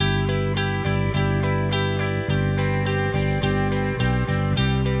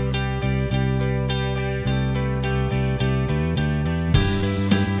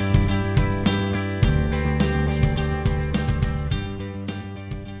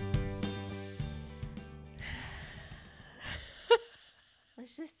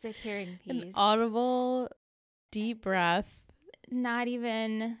Let's just sit here in An peace. audible, deep breath. Not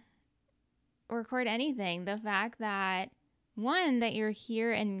even record anything. The fact that, one, that you're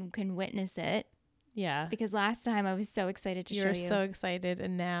here and can witness it. Yeah. Because last time I was so excited to show you. You're so excited,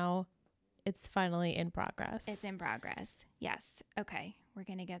 and now it's finally in progress. It's in progress. Yes. Okay. We're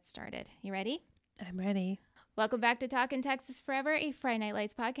going to get started. You ready? I'm ready. Welcome back to Talkin' Texas Forever, a Friday Night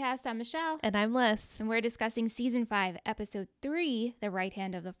Lights podcast. I'm Michelle. And I'm Liz. And we're discussing Season 5, Episode 3, The Right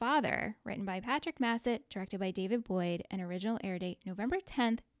Hand of the Father, written by Patrick Massett, directed by David Boyd, and original air date November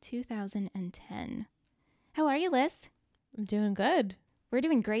 10th, 2010. How are you, Liz? I'm doing good. We're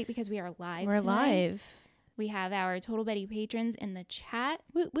doing great because we are live We're tonight. live. We have our Total Betty patrons in the chat.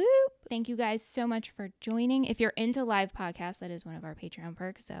 Whoop, whoop. Thank you guys so much for joining. If you're into live podcasts, that is one of our Patreon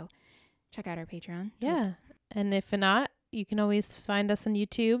perks, so check out our Patreon. Yeah. And if not, you can always find us on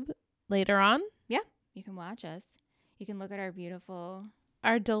YouTube later on. You can watch us. You can look at our beautiful...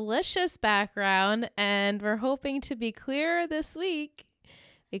 Our delicious background, and we're hoping to be clearer this week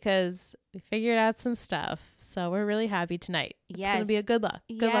because we figured out some stuff. So we're really happy tonight. It's going to be a good luck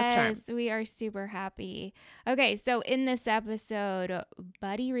charm. Yes, we are super happy. Okay, so in this episode,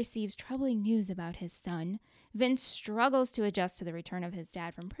 Buddy receives troubling news about his son. Vince struggles to adjust to the return of his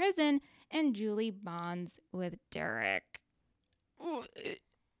dad from prison, and Julie bonds with Derek.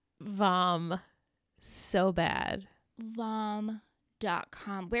 Vom. So bad.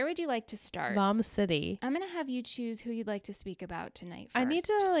 Vom.com. Where would you like to start? Vom City. I'm going to have you choose who you'd like to speak about tonight first. I need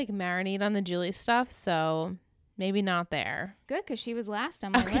to marinate on the Julie stuff, so maybe not there. Good, because she was last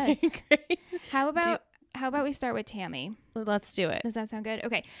on my list. Great. How about we start with Tammy? Let's do it. Does that sound good?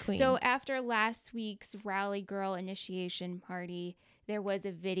 Okay. Queen. So after last week's Rally Girl initiation party, there was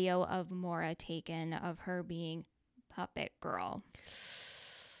a video of Maura taken of her being Puppet Girl.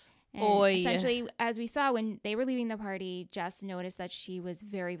 And Oy. essentially, as we saw when they were leaving the party, Jess noticed that she was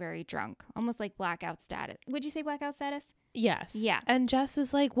very, very drunk, almost like blackout status. Would you say blackout status? Yes. Yeah. And Jess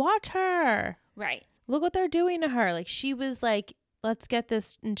was like, watch her. Right. Look what they're doing to her. Like, she was like, let's get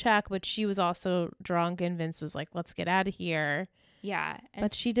this in check. But she was also drunk, and Vince was like, let's get out of here. Yeah. And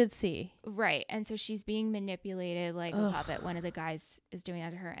But she did see. right. And so she's being manipulated like a puppet. One of the guys is doing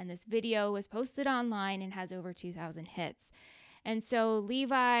that to her. And this video was posted online and has over 2,000 hits. And so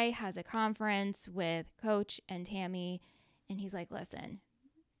Levi has a conference with Coach and Tammy, and he's like, listen,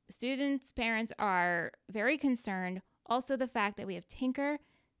 students' parents are very concerned. Also, the fact that we have Tinker,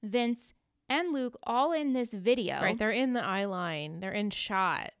 Vince, and Luke all in this video. Right. They're in the eye line. They're in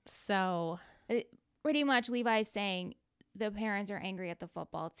shot. So Pretty much Levi's saying the parents are angry at the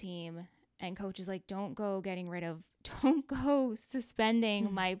football team. And Coach is like, don't go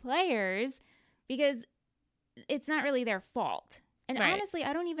suspending my players because it's not really their fault. And right. honestly,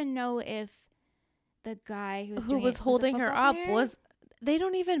 I don't even know if the guy who was holding her up was, they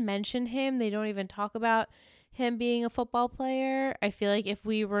don't even mention him. They don't even talk about him being a football player. I feel like if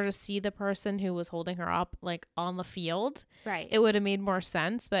we were to see the person who was holding her up like on the field, right, it would have made more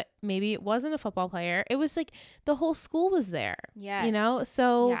sense. But maybe it wasn't a football player. It was like the whole school was there. yes, You know?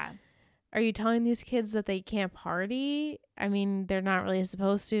 So yeah. are you telling these kids that they can't party? I mean, they're not really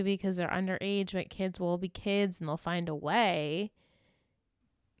supposed to because they're underage, but kids will be kids and they'll find a way.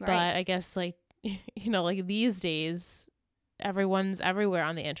 Right. But I guess like, like these days, everyone's everywhere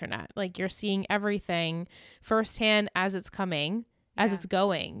on the internet. Like you're seeing everything firsthand as it's coming, as it's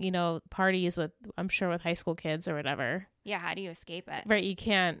going, parties with, I'm sure with high school kids or whatever. Yeah. How do you escape it? Right. You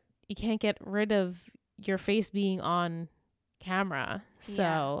can't get rid of your face being on camera. So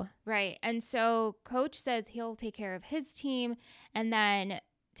yeah. Right. And so Coach says he'll take care of his team, and then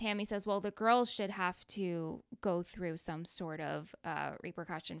Tammy says, well, the girls should have to go through some sort of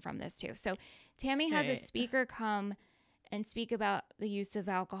repercussion from this too. So Tammy has a speaker come and speak about the use of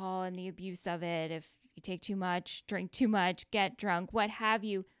alcohol and the abuse of it. If you take too much, drink too much, get drunk, what have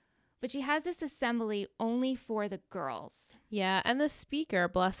you. But she has this assembly only for the girls. Yeah. And the speaker,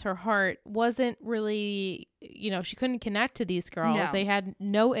 bless her heart, wasn't really, she couldn't connect to these girls. No. They had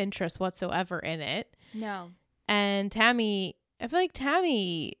no interest whatsoever in it. No. And Tammy, I feel like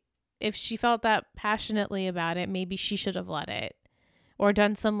Tammy, if she felt that passionately about it, maybe she should have let it or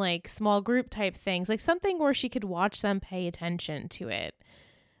done some like small group type things, like something where she could watch them pay attention to it.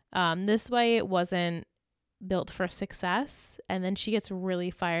 This way it wasn't built for success, and then she gets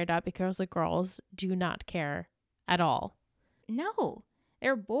really fired up because the girls do not care at all. No,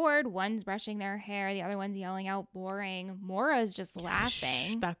 they're bored. One's brushing their hair, the other one's yelling out boring. Maura's just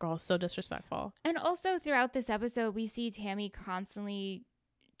laughing. That girl's so disrespectful. And also throughout this episode, we see Tammy constantly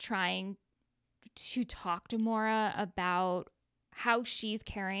trying to talk to Maura about how she's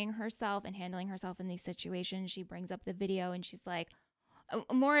carrying herself and handling herself in these situations. She brings up the video and she's like,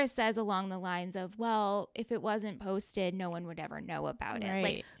 Morris says along the lines of, well, if it wasn't posted, no one would ever know about it.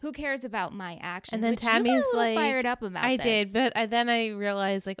 Like, who cares about my actions? And then Which Tammy's you got a little like, fired up about I this. did, but then I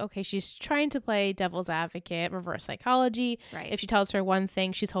realized, like, okay, she's trying to play devil's advocate, reverse psychology. Right. If she tells her one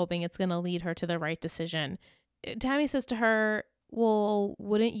thing, she's hoping it's going to lead her to the right decision. Tammy says to her, well,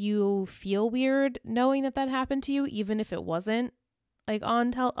 wouldn't you feel weird knowing that happened to you, even if it wasn't like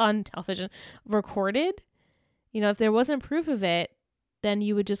on television recorded? You know, if there wasn't proof of it, then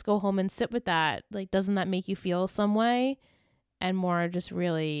you would just go home and sit with that. Like, doesn't that make you feel some way? And Maura just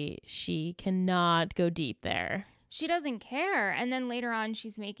really, she cannot go deep there. She doesn't care. And then later on,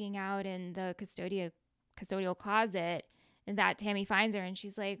 she's making out in the custodial closet, and that Tammy finds her, and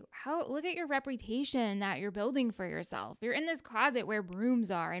she's like, look at your reputation that you're building for yourself. You're in this closet where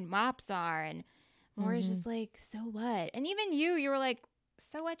brooms are and mops are. And Maura's just like, so what? And even you were like,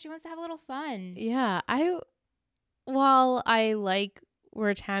 so what? She wants to have a little fun. Yeah. While I like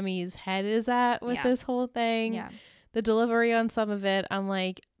where Tammy's head is at with this whole thing. Yeah. The delivery on some of it, I'm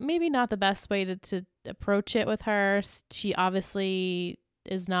like, maybe not the best way to approach it with her. She obviously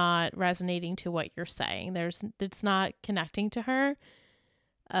is not resonating to what you're saying. It's not connecting to her.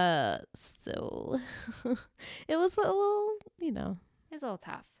 So it was a little, It was a little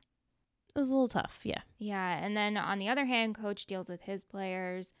tough. It was a little tough, yeah. Yeah, and then on the other hand, Coach deals with his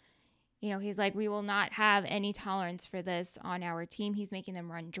players. He's like, we will not have any tolerance for this on our team. He's making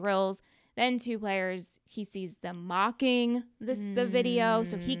them run drills. Then 2 players, he sees them mocking the video,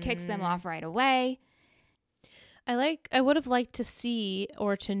 so he kicks them off right away. I would have liked to see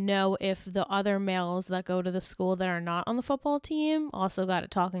or to know if the other males that go to the school that are not on the football team also got a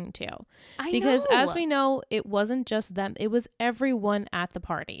talking to. Because as we know, it wasn't just them. It was everyone at the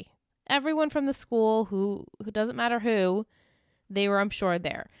party. Everyone from the school who doesn't matter who, they were, I'm sure,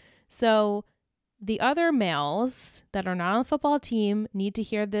 there. So the other males that are not on the football team need to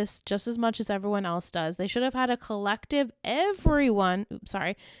hear this just as much as everyone else does. They should have had a collective, everyone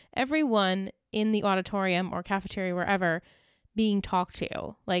in the auditorium or cafeteria, wherever, being talked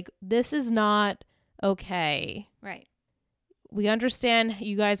to. Like, this is not okay. Right. We understand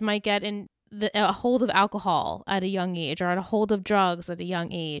you guys might get in a hold of alcohol at a young age or at a hold of drugs at a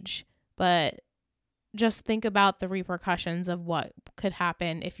young age, but just think about the repercussions of what could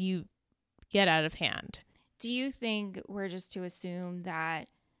happen if you get out of hand. Do you think we're just to assume that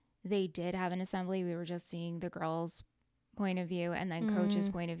they did have an assembly? We were just seeing the girls' point of view and then Coach's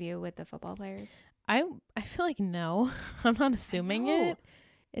point of view with the football players? I feel like no. I'm not assuming it.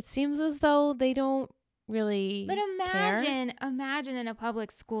 It seems as though they don't really But imagine in a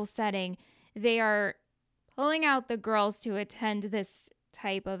public school setting, they are pulling out the girls to attend this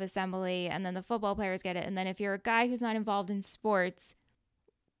type of assembly, and then the football players get it. And then if you're a guy who's not involved in sports,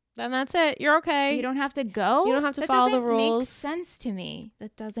 then that's it. You're okay. You don't have to go. You don't have to follow the rules.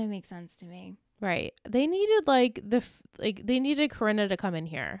 That doesn't make sense to me. Right. They needed they needed Corinna to come in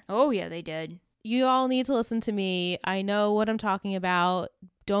here. Oh yeah, they did. You all need to listen to me. I know what I'm talking about.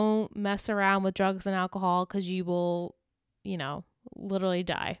 Don't mess around with drugs and alcohol because you will, literally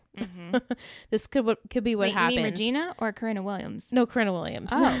die. Mm-hmm. This could be what happens. You mean Regina or Corinna Williams? No, Corinna Williams.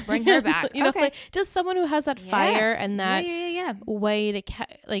 Oh, bring her back. Okay. Just someone who has that fire and that way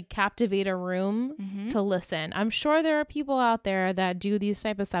to captivate a room to listen. I'm sure there are people out there that do these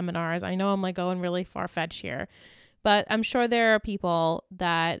type of seminars. I know I'm going really far-fetched here, but I'm sure there are people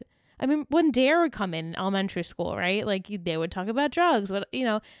that, when DARE would come in elementary school, right? They would talk about drugs, but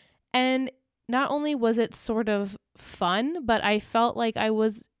and not only was it sort of fun, but I felt like it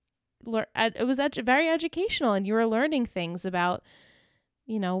was very educational, and you were learning things about,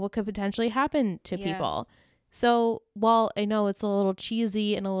 what could potentially happen to people. So while I know it's a little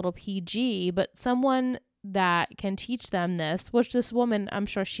cheesy and a little PG, but someone that can teach them this, which this woman, I'm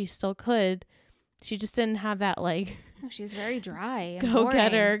sure she still could, she just didn't have that she was very dry,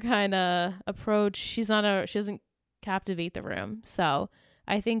 go-getter kind of approach. She doesn't captivate the room. So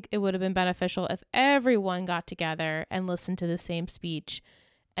I think it would have been beneficial if everyone got together and listened to the same speech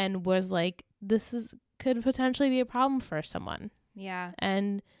and was like, could potentially be a problem for someone. Yeah.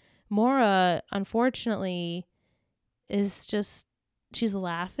 And Maura, unfortunately, she's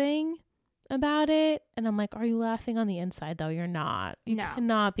laughing about it. And I'm like, are you laughing on the inside, though? You're not. You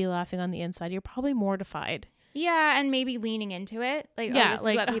cannot be laughing on the inside. You're probably mortified. Yeah, and maybe leaning into it. This is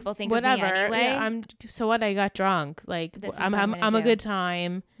what people think of me anyway. Yeah, so what? I got drunk. I'm a good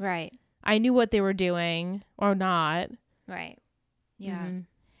time. Right. I knew what they were doing or not. Right. Yeah. Mm-hmm.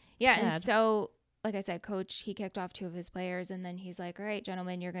 Yeah, Sad. and so, like I said, Coach, he kicked off 2 of his players, and then he's like, all right,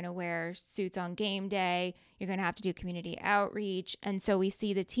 gentlemen, you're going to wear suits on game day. You're going to have to do community outreach. And so we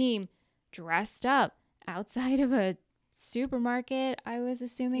see the team dressed up outside of a supermarket. I was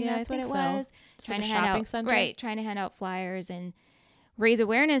assuming Yeah, that's I what it think so. was. Just like a shopping center. Right, trying to hand out flyers and raise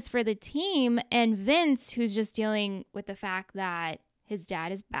awareness for the team. And Vince, who's just dealing with the fact that his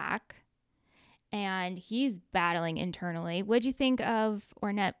dad is back and he's battling internally. What'd you think of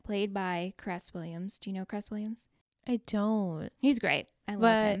Ornette, played by Cress Williams? Do you know Cress Williams? I don't. He's great. I love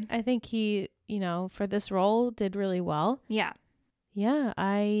But him. I think he, for this role did really well. Yeah. Yeah,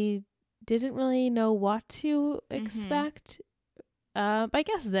 I didn't really know what to expect. But I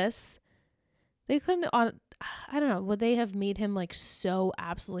guess they couldn't I don't know, would they have made him like so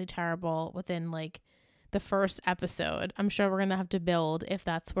absolutely terrible within like the first episode? I'm sure we're going to have to build if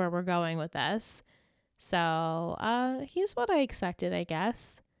that's where we're going with this. So, he's what I expected, I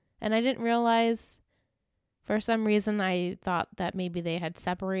guess. And I didn't realize, for some reason, I thought that maybe they had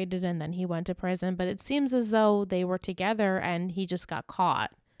separated and then he went to prison. But it seems as though they were together and he just got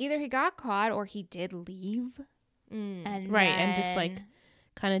caught. Either he got caught or he did leave. And just like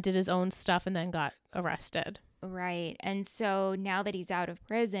kind of did his own stuff and then got arrested. Right. And so now that he's out of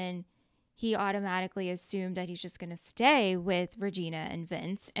prison, he automatically assumed that he's just going to stay with Regina and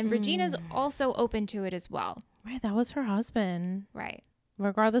Vince. And Regina's also open to it as well. Right. That was her husband. Right.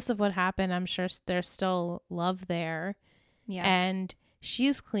 Regardless of what happened, I'm sure there's still love there. Yeah. And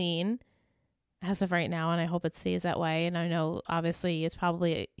she's clean as of right now, and I hope it stays that way. And I know, obviously,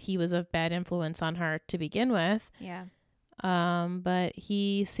 he was a bad influence on her to begin with. Yeah. But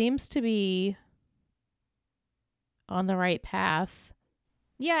he seems to be on the right path.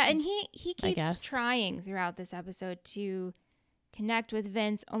 Yeah, and he keeps guess. trying throughout this episode to connect with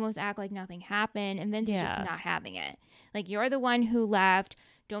Vince, almost act like nothing happened, and Vince is just not having it. Like, you're the one who left.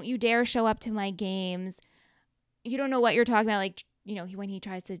 Don't you dare show up to my games. You don't know what you're talking about. Like, when he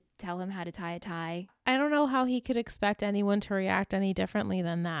tries to tell him how to tie a tie. I don't know how he could expect anyone to react any differently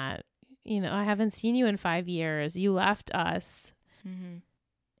than that. I haven't seen you in 5 years. You left us.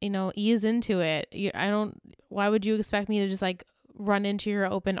 Mm-hmm. Ease into it. Why would you expect me to just like run into your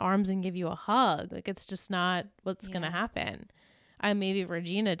open arms and give you a hug? Like, it's just not what's going to happen. Maybe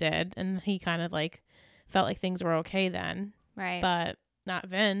Regina did, and he kind of like felt like things were okay then. Right. But not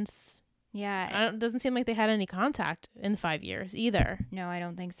Vince. Yeah. It doesn't seem like they had any contact in 5 years either. No, I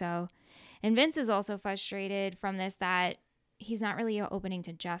don't think so. And Vince is also frustrated from this, that he's not really opening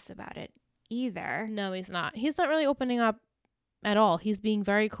to Jess about it either. No, he's not. He's not really opening up at all. He's being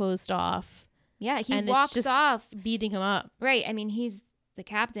very closed off. Yeah, he walks off. Beating him up. Right. I mean, he's the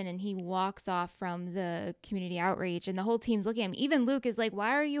captain and he walks off from the community outreach and the whole team's looking at him. Even Luke is like, why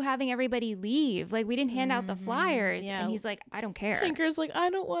are you having everybody leave? Like, we didn't hand out the flyers. Yeah. And he's like, I don't care. Tinker's like, I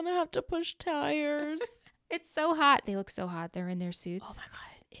don't want to have to push tires. It's so hot. They look so hot. They're in their suits. Oh my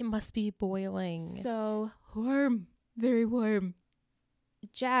God. It must be boiling. So warm. Very warm.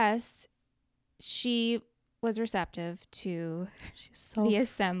 Jess, she was receptive to the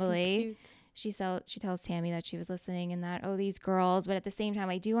assembly. She tells Tammy that she was listening and that, these girls, but at the same time,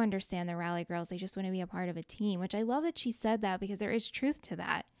 I do understand the rally girls. They just want to be a part of a team, which I love that she said that, because there is truth to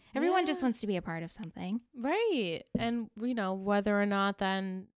that. Everyone just wants to be a part of something. Right. And, whether or not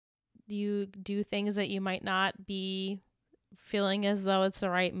then you do things that you might not be feeling as though it's the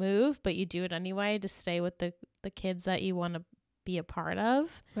right move, but you do it anyway to stay with the kids that you want to be a part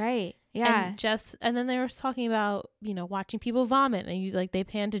of. Right. Yeah. And then they were talking about, watching people vomit, and they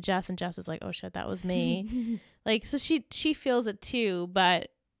pan to Jess, and Jess is like, oh shit, that was me. Like, so she feels it too, but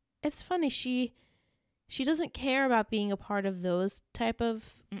it's funny. She doesn't care about being a part of those type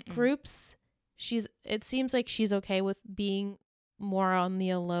of groups. It seems like she's okay with being more on the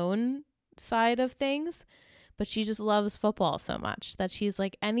alone side of things, but she just loves football so much that she's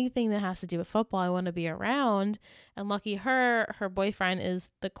like, anything that has to do with football, I want to be around. And lucky her boyfriend is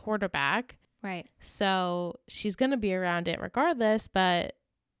the quarterback. Right. So she's going to be around it regardless. But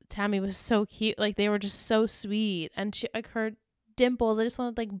Tammy was so cute. Like, they were just so sweet. And she, like, her dimples, I just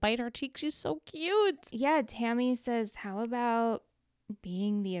want to like bite her cheek. She's so cute. Yeah. Tammy says, how about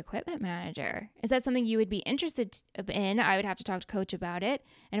being the equipment manager? Is that something you would be interested in? I would have to talk to Coach about it.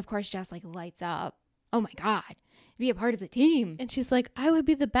 And of course, Jess like lights up. Oh my God, be a part of the team. And she's like, I would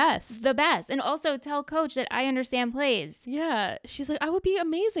be the best. The best. And also tell Coach that I understand plays. Yeah. She's like, I would be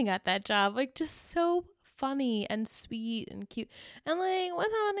amazing at that job. Like, just so funny and sweet and cute. And like,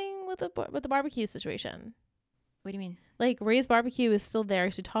 what's happening with the barbecue situation? What do you mean? Like, Ray's barbecue is still there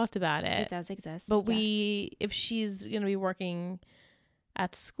because we talked about it. It does exist. But if she's going to be working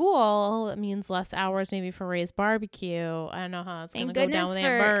at school, it means less hours maybe for Ray's barbecue. I don't know how it's going to go down with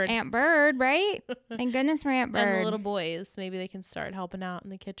Aunt Bird. Aunt Bird, right? Thank goodness for Aunt Bird. And the little boys, maybe they can start helping out in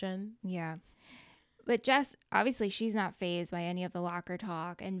the kitchen. Yeah. But Jess, obviously, she's not fazed by any of the locker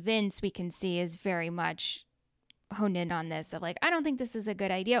talk. And Vince, we can see, is very much honed in on this of like, I don't think this is a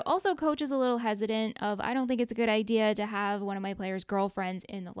good idea. Also, coach is a little hesitant of, I don't think it's a good idea to have one of my players' girlfriends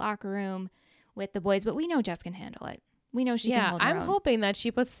in the locker room with the boys, but we know Jess can handle it. We know she can hold her I'm own. hoping that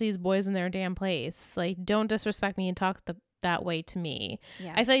she puts these boys in their damn place. Like, don't disrespect me and talk that way to me.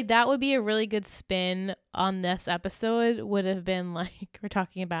 Yeah. I feel like that would be a really good spin on this episode, would have been like, we're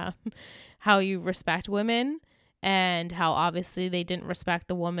talking about how you respect women and how obviously they didn't respect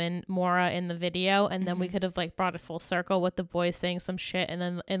the woman Mora in the video, and then we could have like brought it full circle with the boys saying some shit, and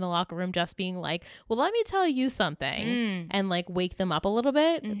then in the locker room just being like, well, let me tell you something, and like wake them up a little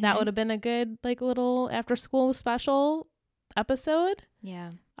bit. That would have been a good like little after school special episode.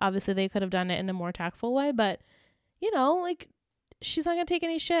 Yeah. Obviously they could have done it in a more tactful way, but you know, like, she's not gonna take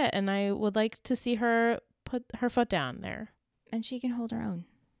any shit, and I would like to see her put her foot down there, And she can hold her own.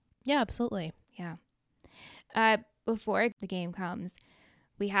 yeah, absolutely. Yeah. Before the game comes,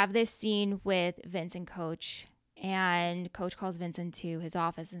 we have this scene with Vince and Coach, and Coach calls Vince into his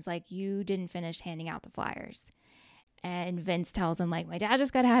office and is like, you didn't finish handing out the flyers. And Vince tells him, like, my dad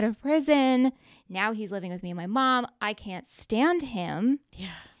just got out of prison. Now he's living with me and my mom. I can't stand him. Yeah.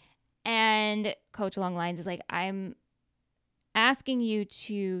 And Coach along lines is like, I'm asking you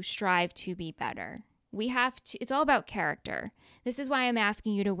to strive to be better. We have to, it's all about character. This is why I'm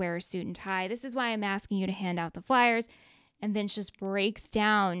asking you to wear a suit and tie. This is why I'm asking you to hand out the flyers. And Vince just breaks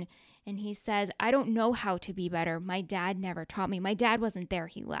down and he says, I don't know how to be better. My dad never taught me. My dad wasn't there.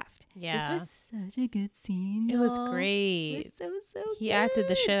 He left. Yeah. This was such a good scene. It was y'all. great. It was so He good. acted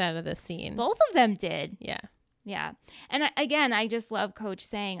the shit out of this scene. Both of them did. Yeah. Yeah. And again, I just love Coach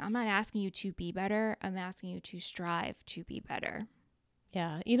saying, I'm not asking you to be better. I'm asking you to strive to be better.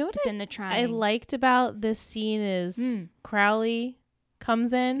 Yeah. You know what It's in the I trying. liked about this scene is Crowley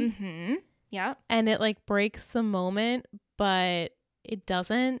comes in Mm-hmm. Yeah. and it like breaks the moment, but it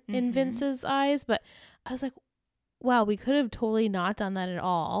doesn't in Vince's eyes. But I was like, wow, we could have totally not done that at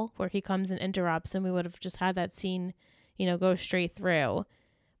all, where he comes and interrupts and we would have just had that scene, you know, go straight through.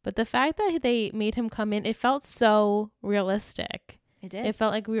 But the fact that they made him come in, it felt so realistic. It did. It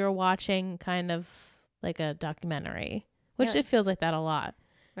felt like we were watching kind of like a documentary, which Yeah. it feels like that a lot.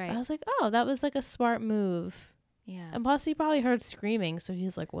 right. I was like, oh, that was like a smart move. Yeah. And plus he probably heard screaming, so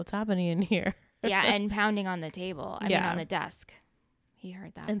he's like, what's happening in here? Yeah. And pounding on the table. I mean, Yeah. on the desk. He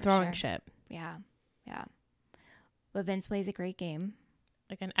heard that. And for throwing sure. shit. Yeah. Yeah. But Vince plays a great game.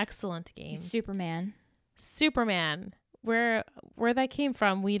 Like an excellent game. He's Superman. Superman. Where that came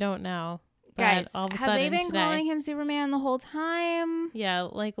from, we don't know. But Guys, all of a have they sudden been today, calling him Superman the whole time? yeah,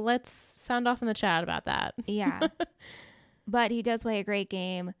 like let's sound off in the chat about that. Yeah. But he does play a great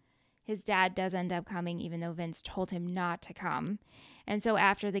game. His dad does end up coming, even though Vince told him not to come. And so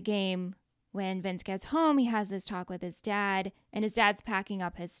after the game, when Vince gets home, he has this talk with his dad, and his dad's packing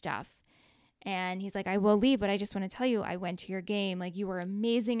up his stuff. And he's like, I will leave, but I just want to tell you, I went to your game. Like, you were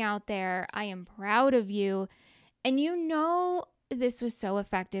amazing out there. I am proud of you. And you know, this was so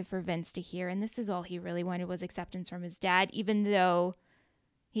effective for Vince to hear. And this is all he really wanted was acceptance from his dad, even though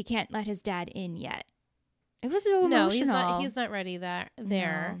he can't let his dad in yet. It was so emotional. No, he's not ready there.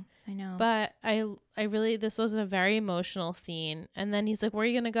 No, I know. But I really, this was a very emotional scene. And then he's like, where are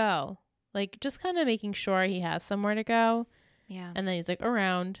you going to go? Like, just kind of making sure he has somewhere to go. Yeah. And then he's like,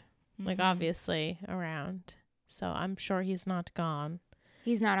 around. Like, Mhm. obviously, around. So I'm sure he's not gone.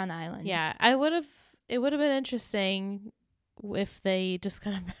 He's not on the island. Yeah, it would have been interesting if they just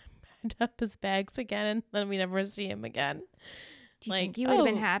kind of packed up his bags again and then we never see him again. Do you like, think you would have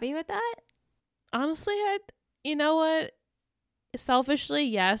been oh. happy with that? Honestly, you know what? Selfishly,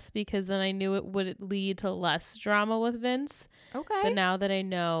 yes, because then I knew it would lead to less drama with Vince. Okay. But now that I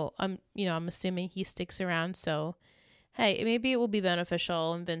know, I'm assuming he sticks around. So, hey, maybe it will be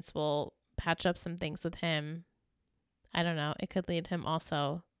beneficial and Vince will patch up some things with him. I don't know. It could lead him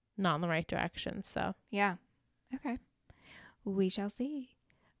also not in the right direction. So, Yeah. Okay. We shall see.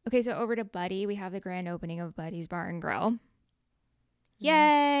 Okay, so over to Buddy. We have the grand opening of Buddy's Bar and Grill.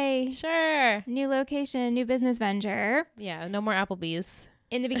 Yay! sure. New location, new business venture. Yeah, no more Applebee's.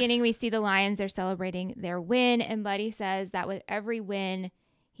 In the beginning, we see the Lions. They're celebrating their win. And Buddy says that with every win,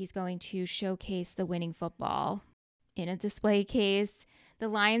 he's going to showcase the winning football in a display case. The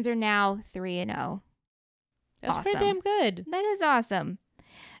Lions are now 3-0. That's Awesome. pretty damn good. That is awesome.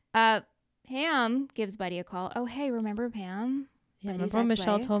 Pam gives Buddy a call. Oh, hey, remember Pam? Yeah, Buddy's remember when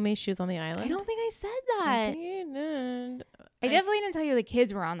Michelle ex-wife? told me she was on the island? I don't think I said I that. think you did. I definitely didn't tell you the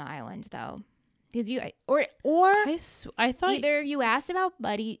kids were on the island, though. Because I thought either you asked about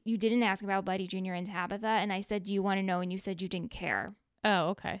Buddy, you didn't ask about Buddy Jr. and Tabitha, and I said, do you want to know? And you said you didn't care. Oh,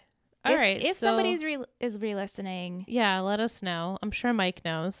 okay. All right. If so, somebody's is re-listening, yeah, let us know. I'm sure Mike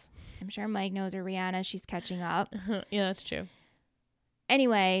knows. I'm sure Mike knows, or Rihanna, she's catching up. Yeah, that's true.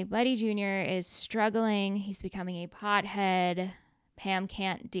 Anyway, Buddy Jr. is struggling. He's becoming a pothead. Pam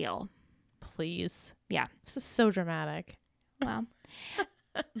can't deal. Please. Yeah. This is so dramatic. Well,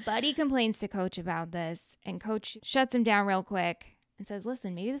 Buddy complains to Coach about this, and Coach shuts him down real quick and says,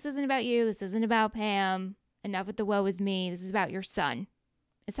 listen, maybe this isn't about you. This isn't about Pam. Enough with the woe is me. This is about your son.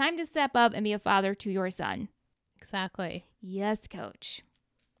 It's time to step up and be a father to your son. Exactly. Yes, Coach.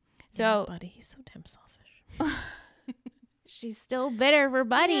 Yeah, So Buddy, he's so damn selfish. she's still bitter for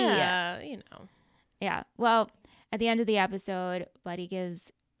Buddy. Yeah, you know. Yeah. Well, at the end of the episode, Buddy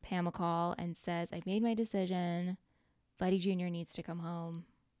gives Pam a call and says, I've made my decision. Buddy Jr. needs to come home.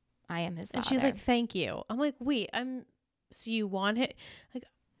 I am his father. And she's like, thank you. I'm like, wait, so you want it? Like,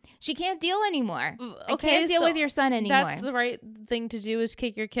 she can't deal anymore. I okay, can't deal so with your son anymore. that's the right thing to do, is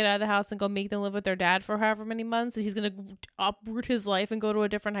kick your kid out of the house and go make them live with their dad for however many months. And he's going to uproot his life and go to a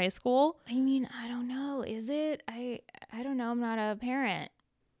different high school. I mean, I don't know. Is it? I don't know. I'm not a parent.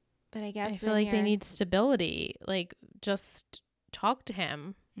 But I guess I feel like they need stability. Like, just talk to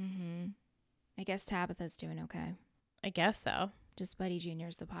him. Mm-hmm. I guess Tabitha's doing okay. I guess so. Just Buddy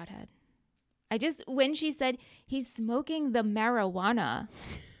Jr.'s the pothead. When she said he's smoking the marijuana.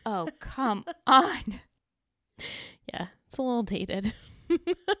 Oh, come on. Yeah, it's a little dated.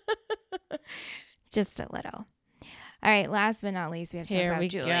 Just a little. All right, last but not least, we have to talk about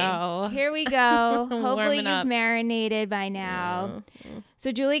Julie. Go. Here we go. Hopefully Warming you've up. marinated by now. Yeah.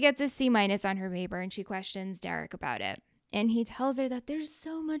 So Julie gets a C- on her paper, and she questions Derek about it. And he tells her that there's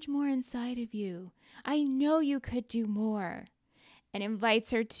so much more inside of you. I know you could do more. And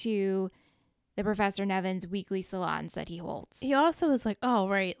invites her to the Professor Nevin's weekly salons that he holds. He also was like, oh,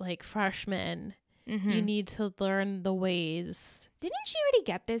 right, like freshman, Mm-hmm. you need to learn the ways. Didn't she already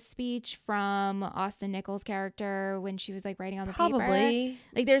get this speech from Austin Nichols' character when she was like writing on the paper? Probably.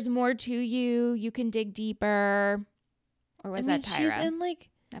 Like, there's more to you. You can dig deeper. Or was that Tyra? She's in like,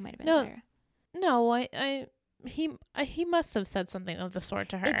 That might have been No, Tyra. no, he must have said something of the sort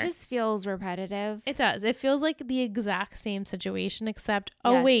to her. It just feels repetitive. It does. It feels like the exact same situation, except,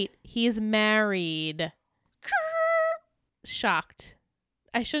 oh, Yes. wait, he's married. Shocked.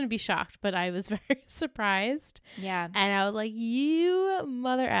 I shouldn't be shocked, but I was very surprised. Yeah. And I was like, you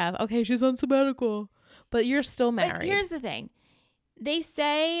mother F. Okay, she's on sabbatical, but you're still married. But here's the thing. They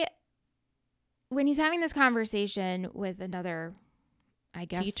say when he's having this conversation with another, I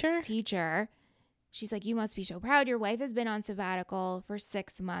guess, teacher, she's like, you must be so proud. Your wife has been on sabbatical for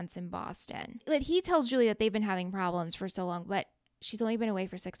 6 months in Boston. But he tells Julie that they've been having problems for so long, but she's only been away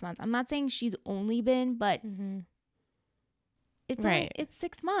for 6 months. I'm not saying she's only been, but it's Right. it's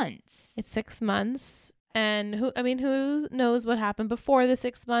 6 months. It's 6 months. And who knows what happened before the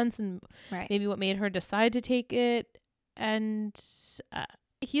 6 months, and Right. maybe what made her decide to take it. And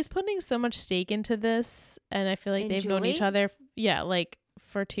he's putting so much stake into this. And I feel like In they've known each Julie? other, like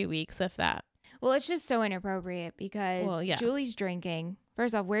for 2 weeks, if that. Well, it's just so inappropriate because Well, yeah. Julie's drinking.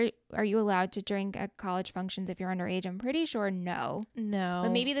 First off, where are you allowed to drink at college functions if you're underage? I'm pretty sure no. No.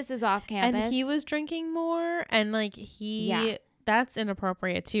 But maybe this is off campus. And he was drinking more, and like Yeah. that's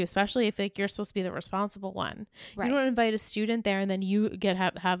inappropriate too, especially if like you're supposed to be the responsible one. right. You don't invite a student there and then you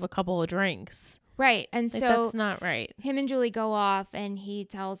have a couple of drinks. Right. And Like, so that's not right. him and Julie go off and he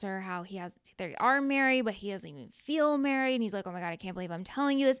tells her how they are married, but he doesn't even feel married. And he's like, oh my God, I can't believe I'm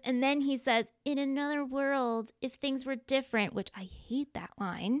telling you this. And then he says, in another world, if things were different, which I hate that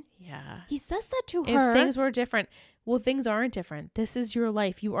line. Yeah. He says that to her. If things were different, well, things aren't different. This is your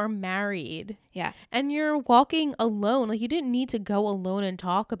life. You are married. Yeah. And you're walking alone. Like, you didn't need to go alone and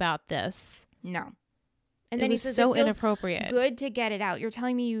talk about this. No. And It then he was says, so it feels inappropriate. good to get it out. You're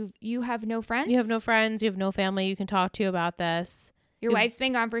telling me you have no friends? You have no friends. You have no family you can talk to about this. Your wife's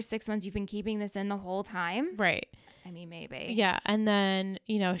been gone for 6 months. You've been keeping this in the whole time? Right. I mean, maybe. Yeah. And then,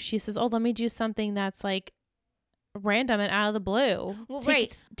 she says, oh, let me do something that's like random and out of the blue. Well,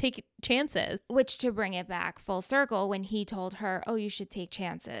 Take chances. Which, to bring it back full circle, when he told her, oh, you should take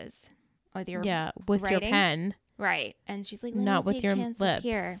chances with your with your writing? pen. Right. And she's like, let Not me with take your chances lips.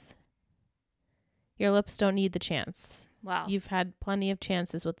 here. Your lips don't need the chance. Well, You've had plenty of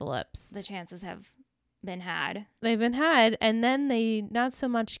chances with the lips. the chances have been had. They've been had, and then they not so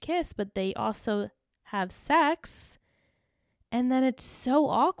much kiss, but they also have sex. And then it's so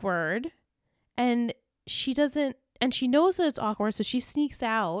awkward. And she knows that it's awkward, so she sneaks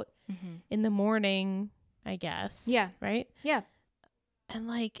out in the morning, I guess. Yeah. Right? Yeah. And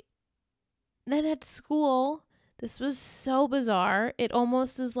like, then at school, this was so bizarre. It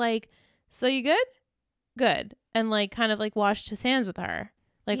almost was like, so you good? Good. And like, kind of like washed his hands with her.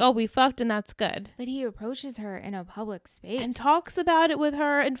 Like, oh, we fucked and that's good. But he approaches her in a public space. And talks about it with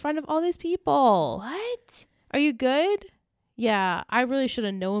her in front of all these people. What? Are you good? Yeah, I really should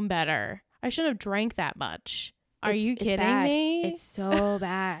have known better. I shouldn't have drank that much. Are you kidding bad. me? It's so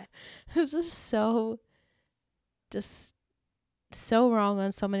bad. This is so just so wrong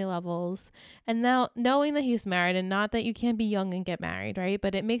on so many levels. And now knowing that he's married, and not that you can't be young and get married, right?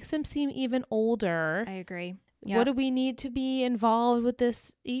 But it makes him seem even older. I agree. Yep. What do we need to be involved with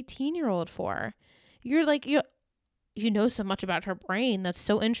this 18-year-old for? You're like, you know so much about her brain. That's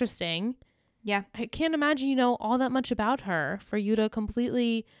so interesting. Yeah. I can't imagine you know all that much about her for you to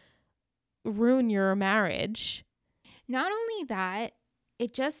completely ruin your marriage. Not only that,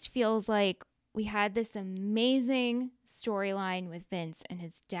 it just feels like we had this amazing storyline with Vince and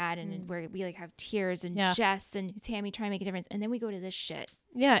his dad, and where we like have tears and Jess and Tammy trying to make a difference, and then we go to this shit.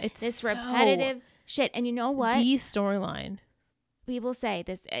 Yeah, it's this so repetitive shit. And you know what? The storyline. People say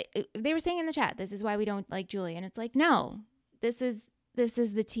this. They were saying in the chat, "This is why we don't like Julie," and it's like, no, this is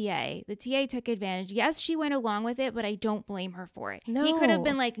the TA. The TA took advantage. Yes, she went along with it, but I don't blame her for it. No. He could have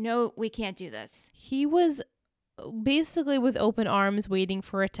been like, no, we can't do this. He was basically with open arms waiting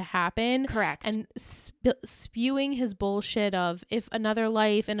for it to happen. Correct. And spewing his bullshit of, if another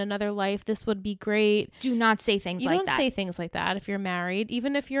life, in another life, this would be great. Do not say things like that. You don't say things like that if you're married,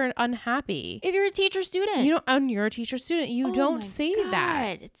 even if you're unhappy. If you're a teacher student. You're a teacher student. You don't say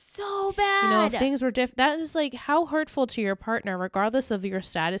that. It's so bad. You know, if things were different, that is like how hurtful to your partner, regardless of your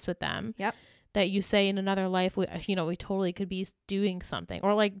status with them. Yep. That you say in another life, we totally could be doing something,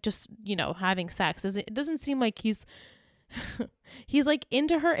 or like just, having sex. It doesn't seem like he's like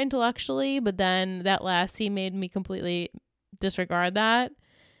into her intellectually, but then that last scene made me completely disregard that.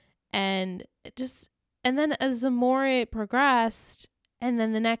 And then as the more it progressed, and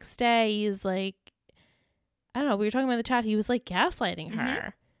then the next day he's like, I don't know, we were talking about in the chat, he was like gaslighting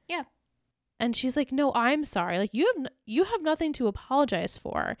her. Yeah. And she's like, no, I'm sorry. Like, you have nothing to apologize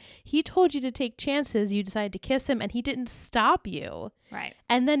for. He told you to take chances. You decided to kiss him, and he didn't stop you. Right.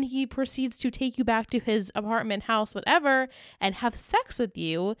 And then he proceeds to take you back to his apartment, house, whatever, and have sex with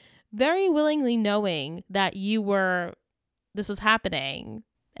you, very willingly knowing that this was happening,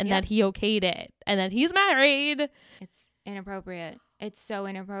 and that he okayed it, and that he's married. It's inappropriate. It's so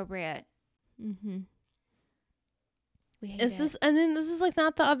inappropriate. Mm-hmm. This is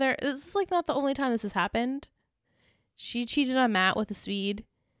not the only time this has happened. She cheated on Matt with a Swede.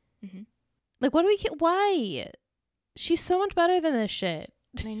 Mm-hmm. Like, why? She's so much better than this shit.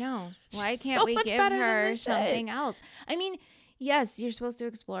 I know. Why can't we give her something else? I mean, yes, you're supposed to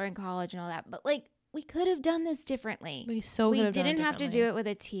explore in college and all that, but like, we could have done this differently. We didn't have to do it with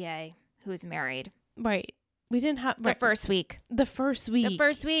a TA who's married. Right. We didn't have the first week. The first week.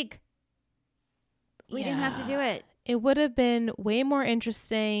 We didn't have to do it. It would have been way more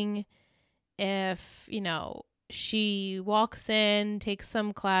interesting if, she walks in, takes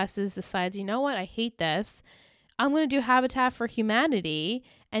some classes, decides, you know what, I hate this. I'm going to do Habitat for Humanity.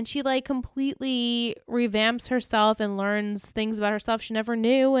 And she like completely revamps herself and learns things about herself she never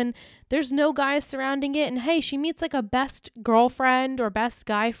knew. And there's no guys surrounding it. And hey, she meets like a best girlfriend or best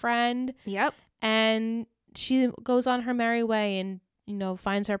guy friend. Yep. And she goes on her merry way and,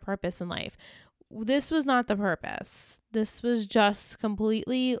 finds her purpose in life. This was not the purpose. This was just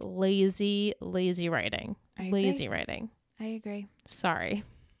completely lazy writing. Lazy writing. I agree. Sorry.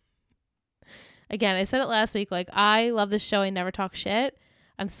 Again, I said it last week. Like, I love this show. I never talk shit.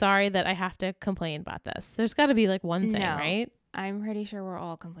 I'm sorry that I have to complain about this. There's got to be like one thing, right? I'm pretty sure we're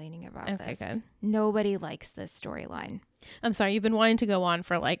all complaining about this. Okay, good. Nobody likes this storyline. I'm sorry. You've been wanting to go on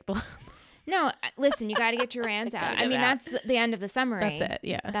for like the... No, listen, you got to get your rants out. I mean, that's the end of the summary. That's it,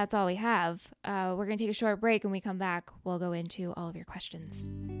 yeah. That's all we have. We're going to take a short break. When we come back, we'll go into all of your questions.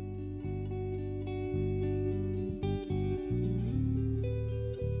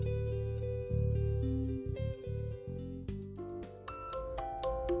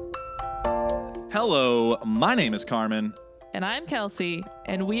 Hello, my name is Carmen. And I'm Kelsey,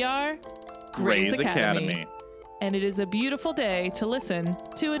 and we are Grey's Academy. And it is a beautiful day to listen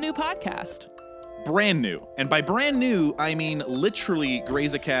to a new podcast. Brand new. And by brand new, I mean literally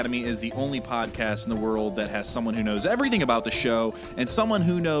Grey's Academy is the only podcast in the world that has someone who knows everything about the show and someone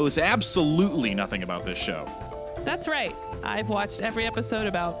who knows absolutely nothing about this show. That's right. I've watched every episode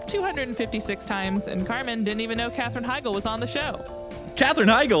about 256 times, and Carmen didn't even know Katherine Heigl was on the show. Katherine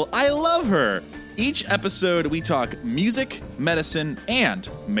Heigl, I love her. Each episode, we talk music, medicine, and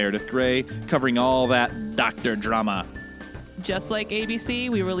Meredith Grey, covering all that doctor drama. Just like ABC,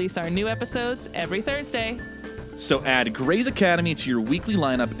 we release our new episodes every Thursday. So add Grey's Academy to your weekly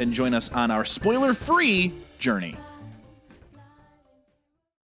lineup and join us on our spoiler-free journey.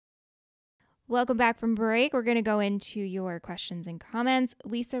 Welcome back from break. We're going to go into your questions and comments.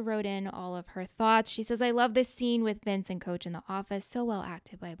 Lisa wrote in all of her thoughts. She says, I love this scene with Vince and Coach in the office. So well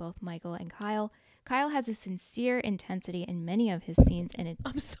acted by both Michael and Kyle. Kyle has a sincere intensity in many of his scenes, and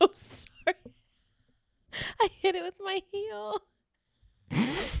I'm so sorry. I hit it with my heel.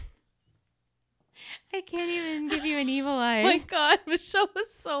 I can't even give you an evil eye. Oh my God, Michelle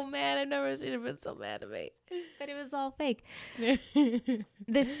was so mad. I've never seen her been so mad at me. But it was all fake.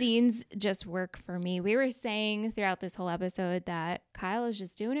 The scenes just work for me. We were saying throughout this whole episode that Kyle is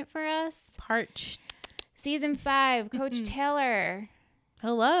just doing it for us. Parched. Season 5, Coach Taylor.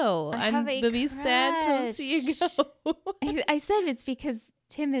 Hello. I have a be sad to see you go. I said it's because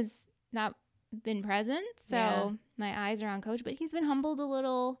Tim has not been present, so Yeah. my eyes are on Coach, but he's been humbled a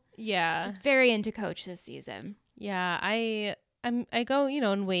little. Yeah. Just very into Coach this season. Yeah. I go,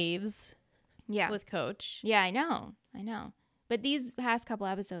 in waves Yeah. with Coach. Yeah, I know. But these past couple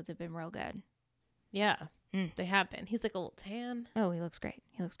episodes have been real good. Yeah. Mm. They have been. He's like a little tan. Oh, he looks great.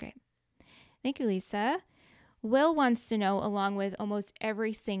 Thank you, Lisa. Will wants to know, along with almost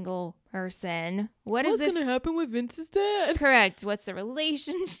every single person, what's going to happen with Vince's dad? correct? What's the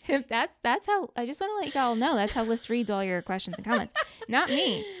relationship? That's how. I just want to let y'all know. That's how Liz reads all your questions and comments. Not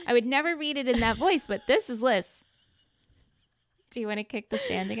me. I would never read it in that voice, but this is Liz. Do you want to kick the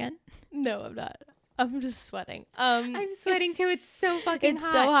stand again? No, I'm not. I'm just sweating. I'm sweating too. It's so fucking It's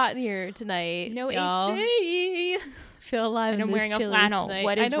hot. so hot in here tonight. No y'all. AC. Feel alive. And in I'm this wearing a Chili's flannel. tonight.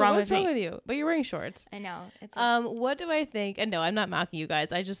 What I is know, wrong what's with wrong me? with you? But you're wearing shorts. I know. It's What do I think? And no, I'm not mocking you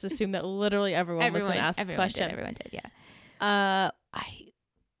guys. I just assumed that literally everyone was going to ask this question. Everyone did. Yeah.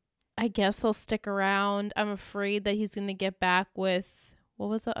 I guess he'll stick around. I'm afraid that he's going to get back with, what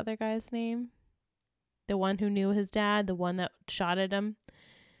was the other guy's name? The one who knew his dad, the one that shot at him.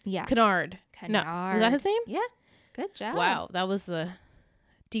 Yeah. Kennard. No, was that his name? Yeah. Good job. Wow, that was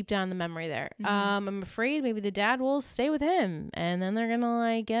deep down the memory there. Mhm. I'm afraid maybe the dad will stay with him, and then they're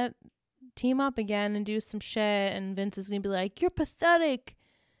gonna team up again and do some shit. And Vince is gonna be like, "You're pathetic.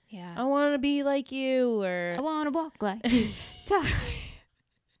 Yeah. I want to be like you." Or I want to walk like you. Talk.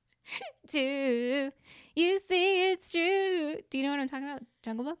 Do you see it's true? Do you know what I'm talking about?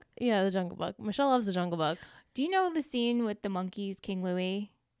 Jungle Book? yeah, the Jungle Book. Michelle loves the Jungle Book. Do you know the scene with the monkeys, King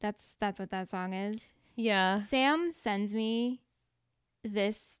Louie? That's what that song is. Yeah. Sam sends me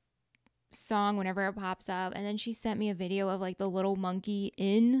this song whenever it pops up, and then she sent me a video of the little monkey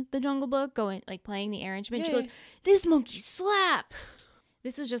in the Jungle Book going playing the air instrument. She Yeah. goes, "This monkey slaps."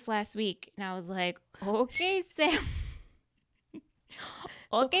 This was just last week, and I was like, "Okay, Sam."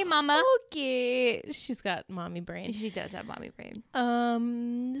 Okay, mama. Okay. She's got mommy brain. She does have mommy brain.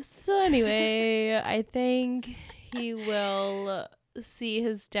 So anyway, I think he will see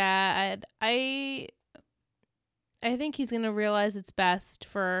his dad. I think he's going to realize it's best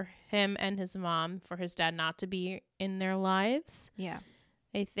for him and his mom for his dad not to be in their lives. Yeah.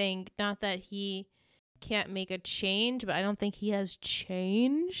 I think not that he can't make a change, but I don't think he has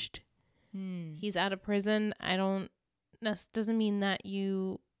changed. He's out of prison. Doesn't mean that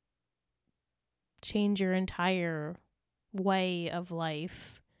you change your entire way of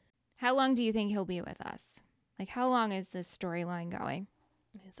life. How long do you think he'll be with us? How long is this storyline going?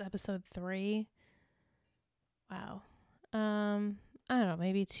 It's episode 3. Wow. I don't know,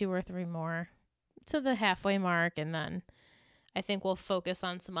 maybe 2 or 3 more to the halfway mark, and then I think we'll focus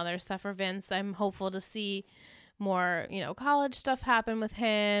on some other stuff for Vince. I'm hopeful to see more, college stuff happen with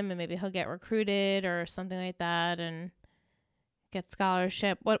him, and maybe he'll get recruited or something like that and get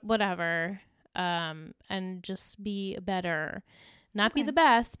scholarship, whatever. And just be better. Not be Okay. the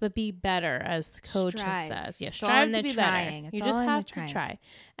best, but be better, as the coach Strive. says. Yeah, It's all strive in to the be trying. better. It's You just all in the have to trying. try.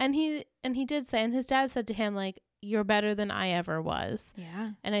 And he did say, and his dad said to him, "You're better than I ever was."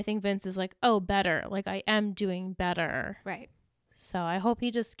 Yeah. And I think Vince is like, "Oh, better. I am doing better." Right. So I hope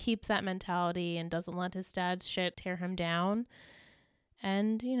he just keeps that mentality and doesn't let his dad's shit tear him down.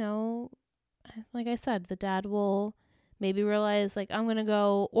 And, like I said, the dad will maybe realize I'm going to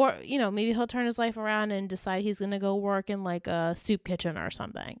go, or, maybe he'll turn his life around and decide he's going to go work in a soup kitchen or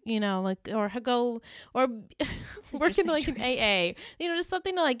something, or go, or work in interesting an AA, just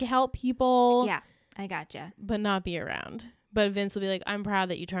something to help people. Yeah. I gotcha. But not be around. But Vince will be like, "I'm proud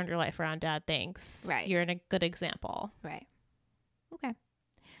that you turned your life around, Dad. Thanks. Right. You're a good example." Right. Okay.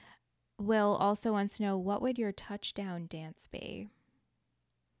 Will also wants to know, what would your touchdown dance be?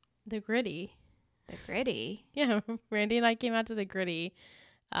 The Gritty. The Gritty. Yeah, Randy and I came out to the Gritty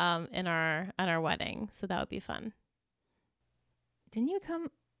at our wedding, so that would be fun. Didn't you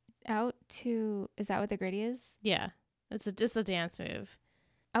come out to? Is that what the Gritty is? Yeah, it's just a dance move.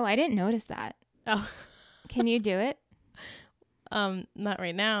 Oh, I didn't notice that. Oh, Can you do it? Not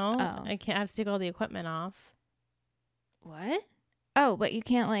right now. Oh. I can't have to take all the equipment off. What? Oh, but you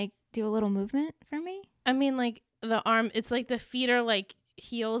can't like do a little movement for me? I mean, like the arm, it's like the feet are like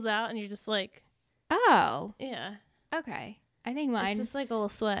heels out and you're just like, Oh, yeah. okay. I think mine It's just like a little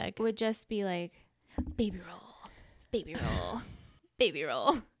swag. would just be like baby roll, baby roll, baby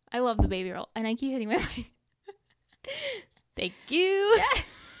roll. I love the baby roll, and I keep hitting my mic. Thank you.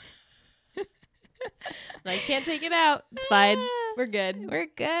 I can't take it out. It's fine. We're good. We're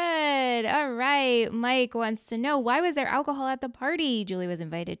good. All right. Mike wants to know, why was there alcohol at the party Julie was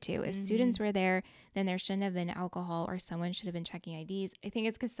invited to? If students were there, then there shouldn't have been alcohol, or someone should have been checking IDs. I think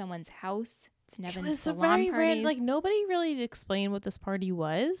it's because someone's house. It's never It been was a salon very parties. random, like nobody really explained what this party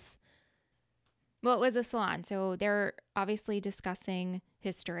was. Well, it was a salon. So they're obviously discussing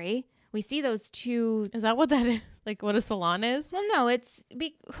history. We see those two. Is that what that is? Like what a salon is? Well, no,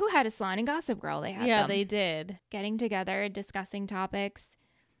 who had a salon in Gossip Girl? They had Yeah, them they did. getting together, discussing topics.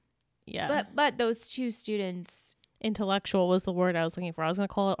 Yeah. But those two students, Intellectual was the word I was looking for. I was going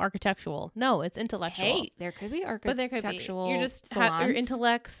to call it architectural. No, it's intellectual. hey, there could be But there could be. architectural You're just salons. your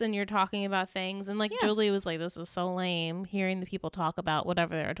intellects and you're talking about things. And like Yeah. Julie was like, this is so lame hearing the people talk about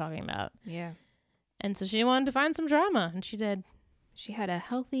whatever they were talking about. Yeah. And so she wanted to find some drama and she did. She had a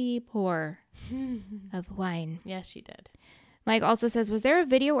healthy pour of wine. Yes, she did. Mike also says, was there a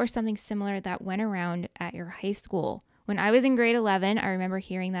video or something similar that went around at your high school? When I was in grade 11, I remember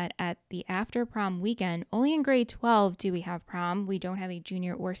hearing that at the after prom weekend, only in grade 12 do we have prom. We don't have a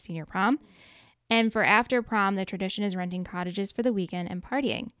junior or senior prom. And for after prom, the tradition is renting cottages for the weekend and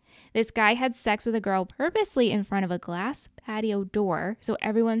partying. This guy had sex with a girl purposely in front of a glass patio door so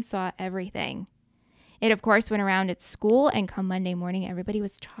everyone saw everything. It, of course, went around at school, and come Monday morning, everybody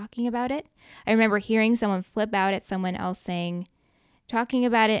was talking about it. I remember hearing someone flip out at someone else talking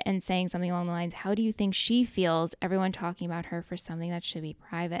about it and saying something along the lines, how do you think she feels? Everyone talking about her for something that should be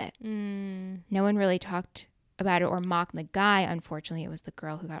private. No one really talked about it or mocked the guy. Unfortunately, it was the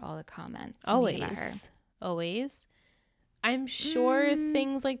girl who got all the comments. made about her. Always. I'm sure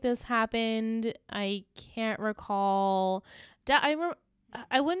things like this happened. I can't recall.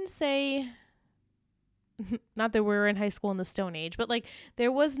 I wouldn't say, not that we were in high school in the Stone Age, but like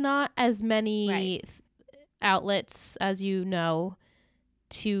there was not as many outlets, as you know,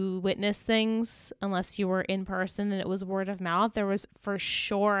 to witness things unless you were in person and it was word of mouth. There was for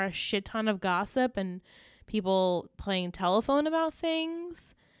sure a shit ton of gossip and people playing telephone about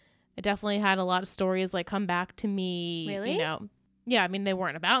things. I definitely had a lot of stories like come back to me. Really? You know, yeah, I mean, they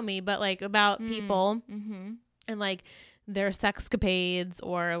weren't about me, but like about people and like their sexcapades,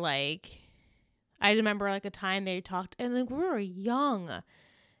 or like I remember like a time they talked, and like we were young,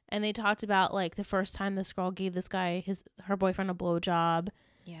 and they talked about like the first time this girl gave this guy her boyfriend a blowjob.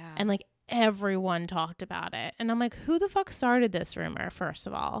 Yeah. And like everyone talked about it. And I'm like, who the fuck started this rumor, first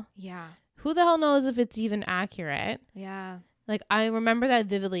of all? Yeah. Who the hell knows if it's even accurate? Yeah. Like, I remember that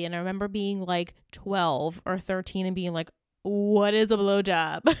vividly, and I remember being like 12 or 13 and being like, what is a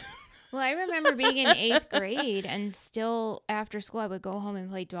blowjob? Well, I remember being in 8th grade, and still after school, I would go home and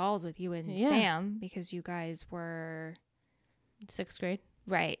play dolls with you and Yeah. Sam, because you guys were 6th grade.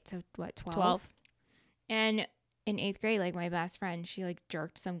 right. So what, 12? 12. And in 8th grade, like my best friend, she like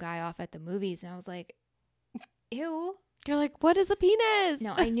jerked some guy off at the movies, and I was like, ew. You're like, what is a penis?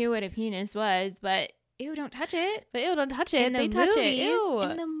 No, I knew what a penis was, but ew, don't touch it. But ew, don't touch it. In the They touch it. movies, Ew.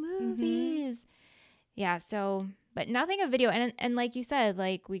 in the movies. Yeah, so, but nothing of video. And like you said,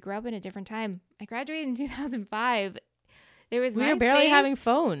 like we grew up in a different time. I graduated in 2005. There was We were barely MySpace. having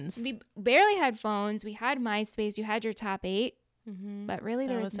phones. We barely had phones. We had MySpace. You had your top 8. Mm-hmm. But really,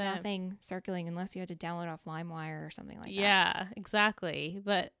 there That was was it. nothing circulating unless you had to download off LimeWire or something like that. Yeah, exactly.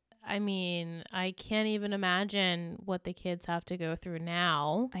 But I mean, I can't even imagine what the kids have to go through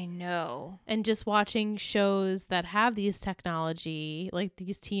now. I know. And just watching shows that have these technology, like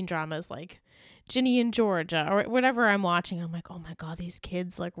these teen dramas like Ginny and Georgia or whatever I'm watching, I'm like, oh my God, these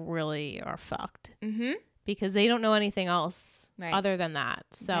kids like really are fucked Mm-hmm. because they don't know anything else Right. other than that.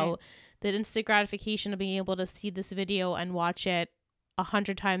 So Right. the instant gratification of being able to see this video and watch it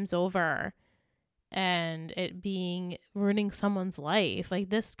 100 times over and it being ruining someone's life, like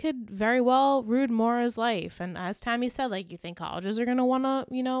this could very well ruin Maura's life. And as Tammy said, like, you think colleges are going to want to,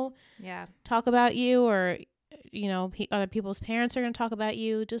 you know, Yeah. talk about you, or, you know, other people's parents are going to talk about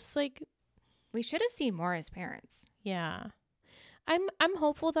you. Just like, We should have seen more as parents. yeah. I'm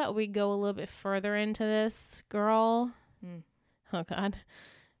hopeful that we go a little bit further into this girl. Oh God.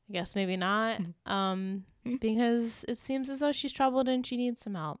 I guess maybe not. Because it seems as though she's troubled and she needs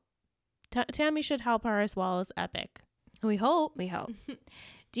some help. Tammy should help her as well as Epic. We hope. We hope.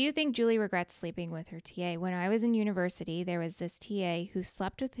 Do you think Julie regrets sleeping with her TA? When I was in university, there was this TA who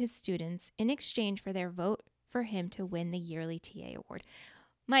slept with his students in exchange for their vote for him to win the yearly TA award.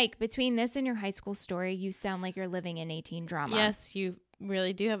 Mike, between this and your high school story, you sound like you're living in a teen drama. Yes, you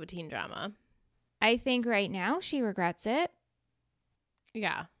really do have a teen drama. I think right now she regrets it.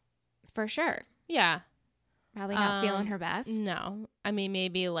 Yeah. For sure. Yeah. Probably not feeling her best. No. I mean,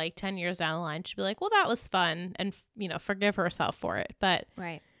 maybe like 10 years down the line, she'll be like, well, that was fun. And, forgive herself for it. But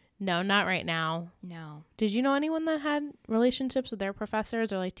Right. no, not right now. No. Did you know anyone that had relationships with their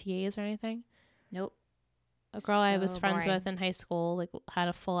professors or like TAs or anything? Nope. A girl I was So friends boring. with in high school like had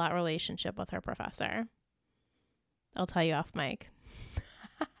a full out relationship with her professor. I'll tell you off mic.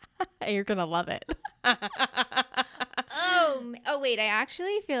 You're gonna love it. Oh, wait. I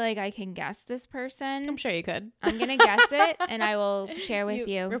actually feel like I can guess this person. I'm sure you could. I'm going to guess it and I will share with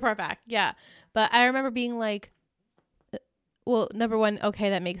you. Report back. Yeah. But I remember being like, well, number one, okay,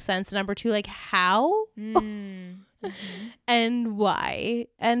 that makes sense. Number two, like how and why?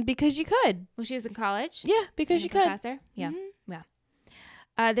 And because you could. Well, she was in college. Yeah, because And you a could. Professor. Yeah. Mhm.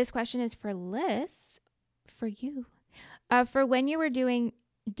 Yeah. This question is for Liz, for you. For when you were doing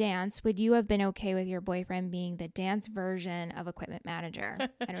dance, would you have been okay with your boyfriend being the dance version of equipment manager?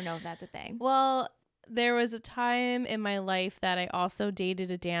 I don't know if that's a thing. Well, there was a time in my life that I also dated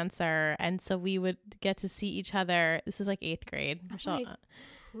a dancer, and so we would get to see each other. This is like 8th grade. Michelle.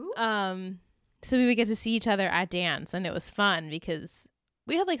 who? So we would get to see each other at dance, and it was fun because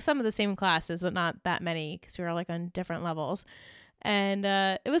we had like some of the same classes, but not that many because we were like on different levels. And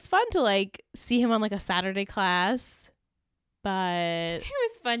it was fun to like see him on like a Saturday class, but It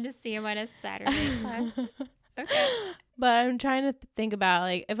was fun to see him on a Saturday class. Okay. But I'm trying to think about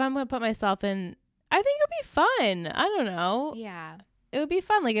like if I'm gonna put myself in. I think it'd be fun. I don't know. Yeah. It would be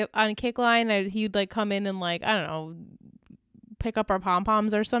fun. Like if, on Kickline, he'd like come in and like I don't know, pick up our pom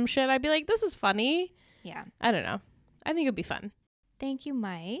poms or some shit. I'd be like, this is funny. Yeah. I don't know. I think it'd be fun. Thank you,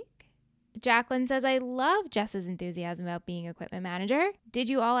 Mike. Jacqueline says, I love Jess's enthusiasm about being equipment manager. Did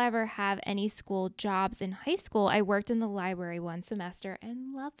you all ever have any school jobs in high school? I worked in the library one semester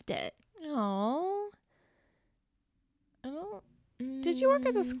and loved it. Oh, I don't. Did you work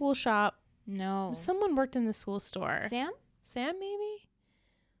at the school shop? No. Someone worked in the school store. Sam? Sam, maybe?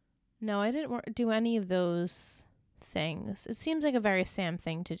 No, I didn't do any of those things. It seems like a very Sam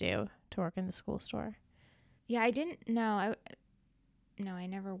thing to do, to work in the school store. Yeah, I didn't know. I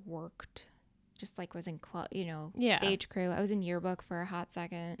never worked. Just like was in Yeah. stage crew. I was in yearbook for a hot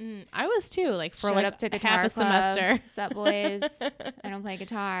second. I was too, like for Showed like up to half guitar a club, semester. Sup boys. I don't play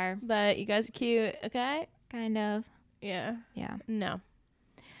guitar. But you guys are cute, okay? Kind of. Yeah. Yeah. No.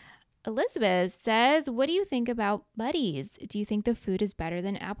 Elizabeth says, what do you think about Buddies? Do you think the food is better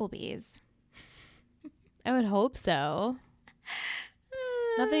than Applebee's? I would hope so.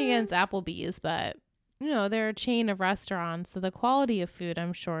 Nothing against Applebee's, but they're a chain of restaurants, so the quality of food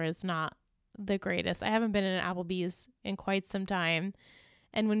I'm sure is not the greatest. I haven't been in an Applebee's in quite some time.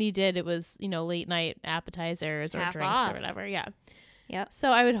 And when you did, it was, late night appetizers or Half drinks off. or whatever. Yeah. Yep. So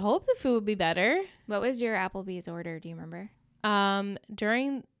I would hope the food would be better. What was your Applebee's order? Do you remember?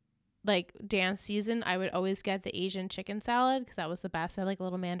 During like dance season, I would always get the Asian chicken salad because that was the best. I like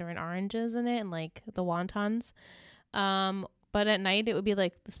little mandarin oranges in it and like the wontons. But at night it would be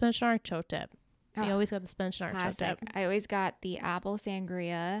like the spinach and artichoke dip. I Oh, always got the spinach and artichoke classic. dip. I always got the apple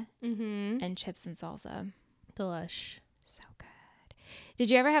sangria Mm-hmm. and chips and salsa. Delish. So good. Did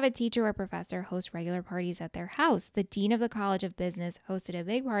you ever have a teacher or professor host regular parties at their house? The dean of the College of Business hosted a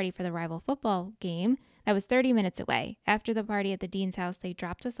big party for the rival football game that was 30 minutes away. After the party at the dean's house, they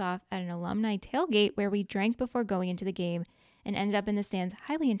dropped us off at an alumni tailgate where we drank before going into the game and ended up in the stands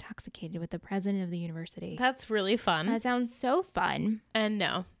highly intoxicated with the president of the university. That's really fun. That sounds so fun. And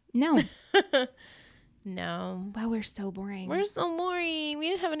no. No. No. Wow, we're so boring. We're so boring. We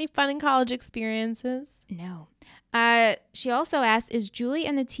didn't have any fun in college experiences. No. She also asked, is Julie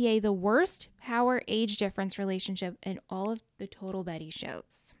and the TA the worst power age difference relationship in all of the Total Betty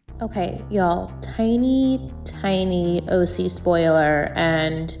shows? Okay, y'all, tiny OC spoiler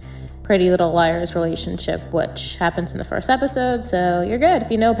and Pretty Little Liars relationship, which happens in the first episode, so you're good if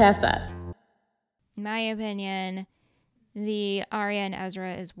you know past that. In my opinion, the Arya and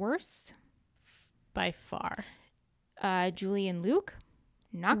Ezra is worse. By far. Julie and Luke,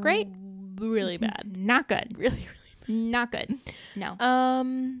 not great. Really bad. Not good. Really Not good. No.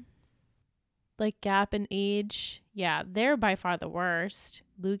 like gap in age. Yeah, they're by far the worst.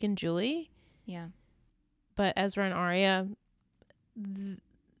 Luke and Julie. Yeah. But Ezra and Arya,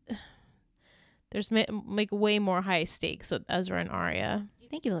 there's like way more high stakes with Ezra and Arya.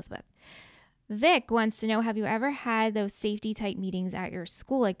 Thank you, Elizabeth. Vic wants to know, have you ever had those safety type meetings at your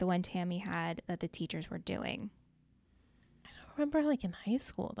school like the one Tammy had that the teachers were doing? I don't remember like in high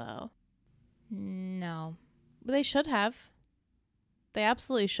school though. No. But they should have. They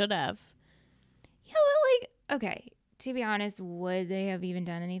absolutely should have. Yeah, well, like, okay, to be honest, would they have even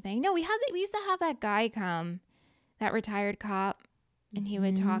done anything? No, we used to have that guy come, that retired cop, and he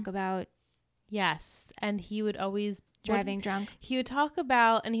would talk about Yes. And he would always driving drunk. He would talk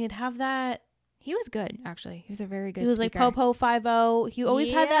about, and he would have that. He was good, actually. He was a very good He was speaker. like Popo 50. He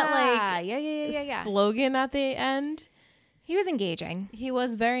always had that like yeah. slogan at the end. He was engaging. He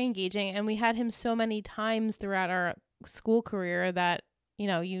was very engaging, and we had him so many times throughout our school career that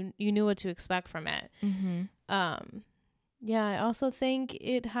you knew what to expect from it. Mm-hmm. Yeah, I also think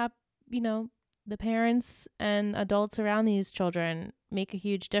the parents and adults around these children make a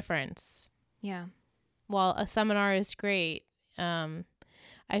huge difference. Yeah. While a seminar is great,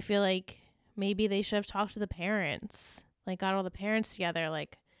 I feel like maybe they should have talked to the parents, like got all the parents together,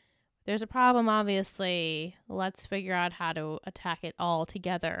 like there's a problem, obviously. Let's figure out how to attack it all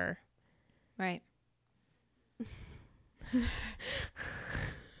together. Right.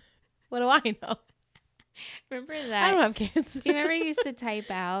 What do I know? Remember that? I don't have kids. Do you remember you used to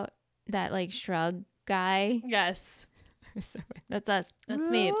type out that like shrug guy? Yes. That's us. That's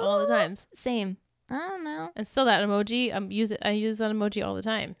me all the times. Same. I don't know. And still that emoji, I use that emoji all the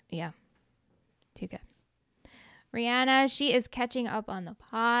time. Yeah. Too good. Rihanna, she is catching up on the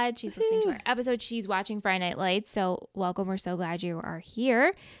pod. She's listening to our episode. She's watching Friday Night Lights. So welcome. We're so glad you are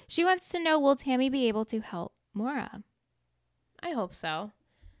here. She wants to know, will Tammy be able to help Maura? I hope so.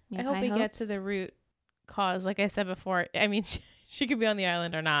 You I have hope we high get hopes? to the root cause. Like I said before, I mean, she could be on the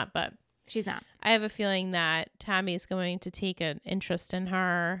island or not, but She's not. I have a feeling that Tammy's going to take an interest in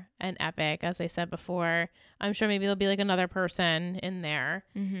her and Epic, as I said before. I'm sure maybe there'll be like another person in there.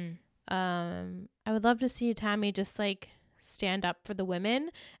 Mm-hmm. I would love to see Tammy just like stand up for the women.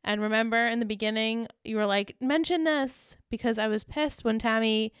 And remember in the beginning, you were like, mention this, because I was pissed when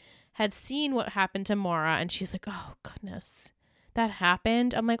Tammy had seen what happened to Maura and she's like, oh goodness, that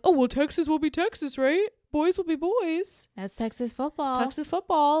happened. I'm like, oh, well, Texas will be Texas, right? Boys will be boys. That's Texas football. Texas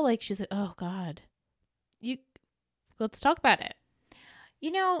football. Like, she's like, oh God, let's talk about it.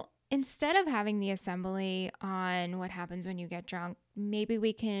 Instead of having the assembly on what happens when you get drunk, maybe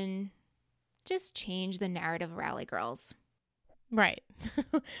we can just change the narrative of Rally Girls. Right.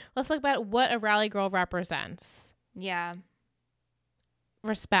 Let's talk about what a Rally Girl represents. Yeah.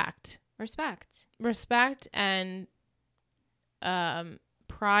 Respect and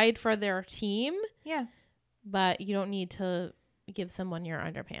pride for their team. Yeah. But you don't need to give someone your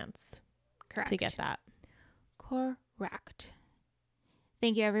underpants. Correct. To get that. Correct.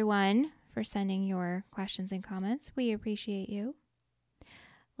 Thank you, everyone, for sending your questions and comments. We appreciate you.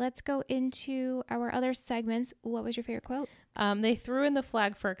 Let's go into our other segments. What was your favorite quote? They threw in the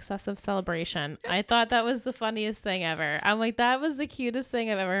flag for excessive celebration. I thought that was the funniest thing ever. I'm like, that was the cutest thing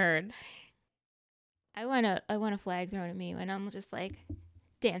I've ever heard. I want a flag thrown at me when I'm just like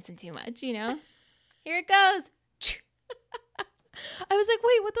dancing too much, Here it goes. I was like,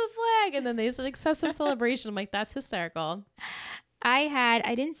 wait, what the flag? And then they said excessive celebration. I'm like, that's hysterical.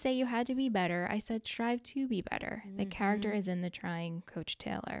 I didn't say you had to be better. I said strive to be better. The character is in the trying, Coach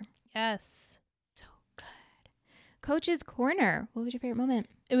Taylor. Yes. So good. Coach's Corner. What was your favorite moment?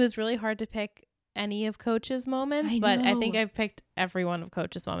 It was really hard to pick any of Coach's moments, but I think I picked every one of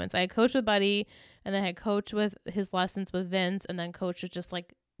Coach's moments. I had Coach with Buddy, and then I had Coach with his lessons with Vince, and then Coach was just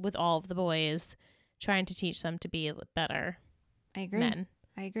like with all of the boys, trying to teach them to be better. I agree. Men.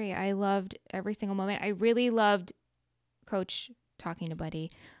 I agree. I loved every single moment. I really loved Coach talking to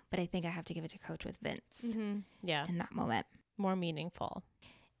Buddy, but I think I have to give it to Coach with Vince. Mm-hmm. Yeah. In that moment. More meaningful.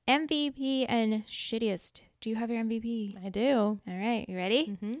 MVP and shittiest. Do you have your MVP? I do. All right. You ready?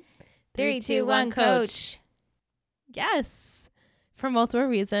 Mm-hmm. 3, 2, 1, Coach. Yes. For multiple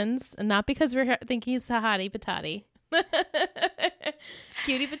reasons. And not because we think he's a hottie patati.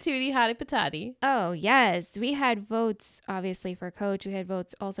 Cutie patootie, hottie patati. Oh, yes. We had votes, obviously, for Coach. We had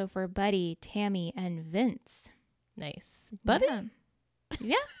votes also for Buddy, Tammy, and Vince. Nice. Buddy?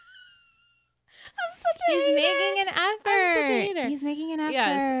 Yeah. I'm such a He's hater. making an effort. I'm such a hater. He's making an effort.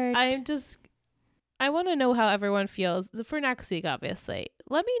 Yes. I want to know how everyone feels for next week, obviously.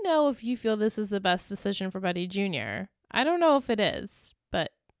 Let me know if you feel this is the best decision for Buddy Jr. I don't know if it is,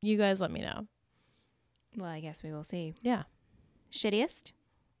 but you guys let me know. Well, I guess we will see. Yeah. Shittiest?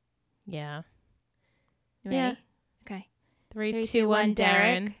 Yeah. Ready? Yeah. Okay. 3, 2, 1,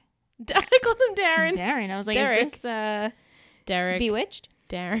 Darren. Derek. I called him Darren. Darren. I was like, Derek. is this Derek. Bewitched?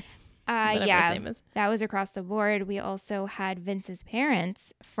 Darren. Whatever his Yeah, name is. that was across the board. We also had Vince's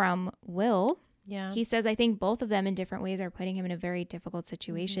parents from Will. Yeah. He says, I think both of them in different ways are putting him in a very difficult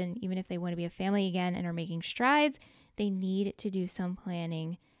situation. Even if they want to be a family again and are making strides, they need to do some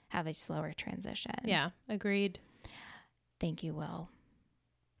planning, have a slower transition. Yeah. Agreed. Thank you, Will.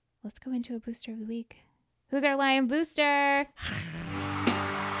 Let's go into a booster of the week. Who's our Lion booster?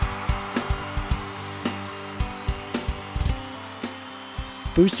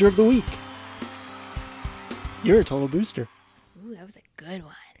 Booster of the week. You're a total booster. Ooh, that was a good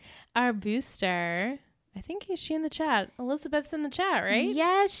one. Our booster, I think is she in the chat? Elizabeth's in the chat, right?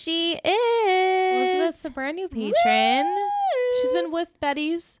 Yes, she is. Elizabeth's a brand new patron. She's been with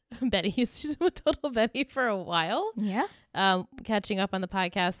She's been with Total Betty for a while. Yeah. Catching up on the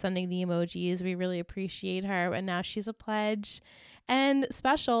podcast, sending the emojis. We really appreciate her. And now she's a pledge. And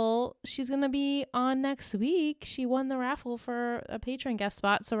special, she's going to be on next week. She won the raffle for a patron guest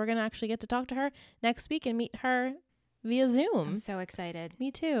spot. So we're going to actually get to talk to her next week and meet her via Zoom. I'm so excited. Me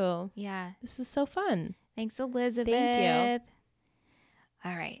too. Yeah. This is so fun. Thanks, Elizabeth. Thank you.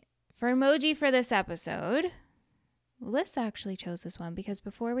 All right. For emoji for this episode, Liz actually chose this one because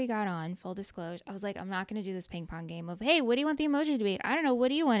before we got on, full disclosure, I was like, I'm not going to do this ping pong game of, hey, what do you want the emoji to be? I don't know. What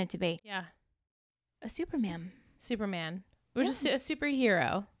do you want it to be? Yeah. A Superman. Superman. We're Yeah. just a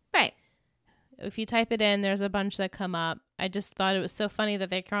superhero. Right. If you type it in, there's a bunch that come up. I just thought it was so funny that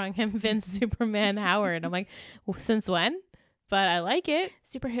they're calling him Vince Superman Howard. I'm like, well, since when? But I like it.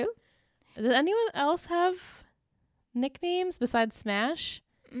 Super who? Does anyone else have nicknames besides Smash?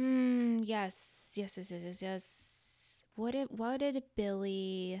 Yes. What did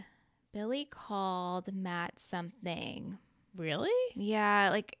Billy called Matt something? Really? Yeah,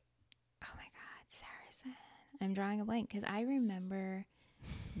 like, oh my God, Saracen. I'm drawing a blank because I remember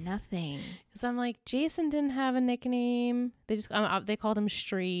nothing. Because I'm like, Jason didn't have a nickname. They called him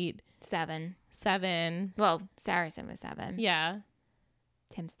Street. 7. Well, Saracen was 7. yeah.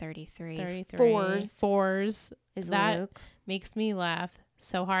 Tim's 33. 33. Fours. Is That Luke. makes me laugh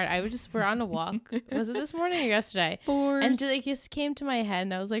so hard. We're on a walk. Was it this morning or yesterday? Fours. And it just came to my head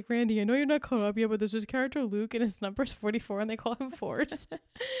and I was like, Randy, I know you're not caught up yet, but there's this character Luke and his number's 44 and they call him Fours.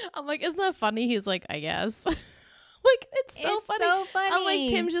 I'm like, isn't that funny? He's like, I guess. Like, it's so funny. so funny. I'm like,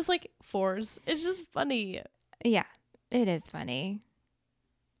 Tim's just like, Fours. It's just funny. Yeah, it is funny.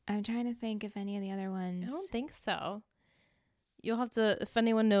 I'm trying to think if any of the other ones. I don't think so. You'll have to, if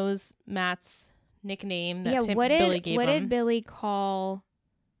anyone knows Matt's nickname that Billy gave him. What did Billy call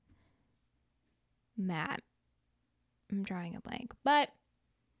Matt? I'm drawing a blank. But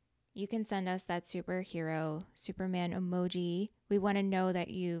you can send us that superhero, Superman emoji. We want to know that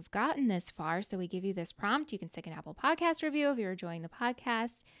you've gotten this far. So we give you this prompt. You can stick an Apple Podcast review if you're enjoying the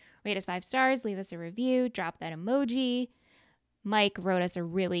podcast. Rate us 5 stars. Leave us a review. Drop that emoji. Mike wrote us a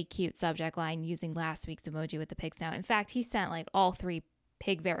really cute subject line using last week's emoji with the pig snout. In fact, he sent like all 3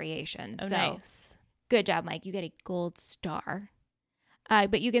 pig variations. Oh, so nice. good job, Mike. You get a gold star.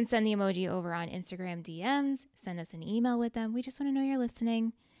 But you can send the emoji over on Instagram DMs. Send us an email with them. We just want to know you're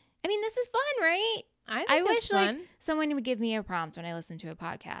listening. I mean, this is fun, right? I wish it's fun. like someone would give me a prompt when I listen to a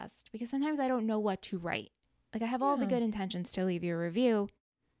podcast because sometimes I don't know what to write. Like I have all the good intentions to leave you a review.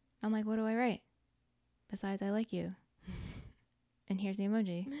 I'm like, what do I write? Besides, I like you. And here's the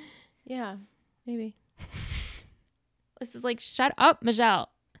emoji. Yeah, maybe. This is like, shut up, Michelle.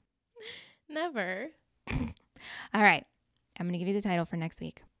 Never. All right. I'm going to give you the title for next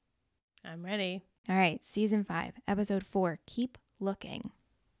week. I'm ready. All right. Season 5, episode 4, Keep Looking.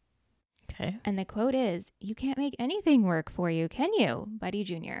 Okay. And the quote is, you can't make anything work for you, can you, Buddy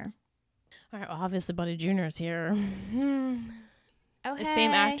Jr.? All right. Well, obviously, Buddy Jr. is here. Oh, The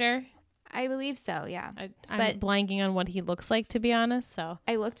same actor. I believe so, yeah. I'm blanking on what he looks like, to be honest. So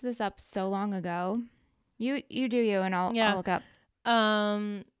I looked this up so long ago. You do you, and I'll look up.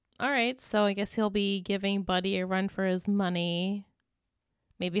 All right. So I guess he'll be giving Buddy a run for his money.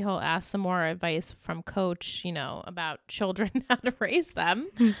 Maybe he'll ask some more advice from Coach, about children, how to raise them.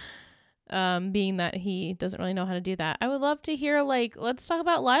 Being that he doesn't really know how to do that. I would love to hear, let's talk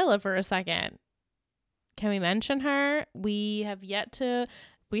about Lila for a second. Can we mention her? We have yet to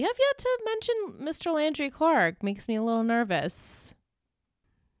mention Mr. Landry Clark. Makes me a little nervous.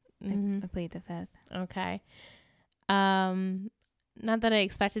 I played the 5th. Okay. Not that I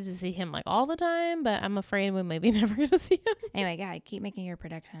expected to see him all the time, but I'm afraid we're maybe never going to see him. Anyway, yeah, keep making your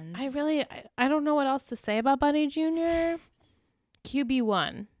predictions. I don't know what else to say about Buddy Jr.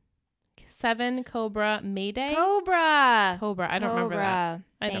 QB1. 7, Cobra, Mayday. Cobra. I don't remember that.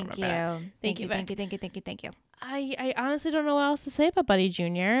 Thank you. I honestly don't know what else to say about Buddy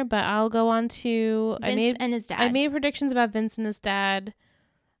Jr., but I'll go on to Vince and his dad. I made predictions about Vince and his dad.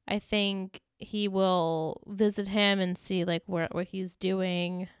 I think he will visit him and see like what he's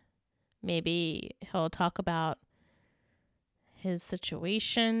doing. Maybe he'll talk about his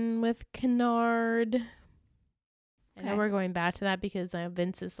situation with Kennard. I know we're going back to that because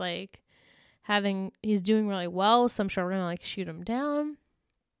Vince is like he's doing really well, so I'm sure we're gonna like shoot him down.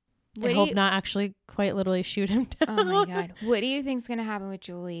 I hope not actually quite literally shoot him down. Oh my God. What do you think's gonna happen with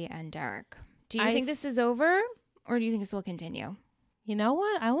Julie and Derek? Do you think this is over, or do you think this will continue? You know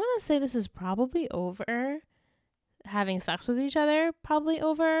what? I want to say this is probably over. Having sex with each other, probably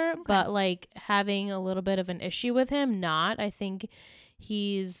over. Okay. But like having a little bit of an issue with him, not. I think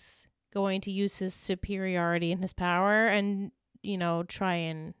he's going to use his superiority and his power and, you know, try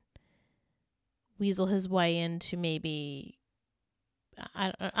and weasel his way into maybe,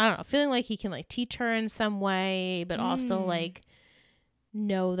 I don't know, feeling like he can like teach her in some way, but also like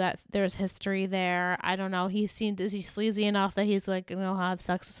know that there's history there. I don't know. Is he sleazy enough that he's like, you know, have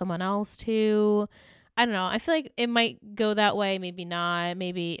sex with someone else too? I don't know. I feel like it might go that way. Maybe not.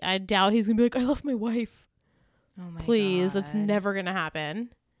 Maybe I doubt he's gonna be like, I left my wife. Oh my Please, God. That's never gonna happen.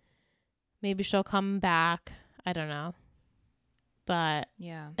 Maybe she'll come back. I don't know. But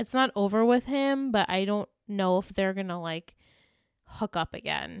yeah, it's not over with him. But I don't know if they're gonna like hook up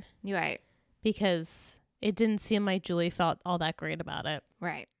again. You're right. Because it didn't seem like Julie felt all that great about it.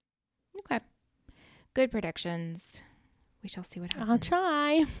 Right. Okay. Good predictions. We shall see what happens. I'll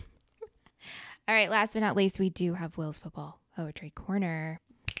try. All right, last but not least, we do have Will's Football Poetry Corner.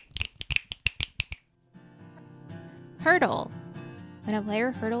 Hurdle. When a player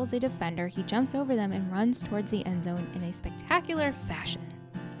hurdles a defender, he jumps over them and runs towards the end zone in a spectacular fashion.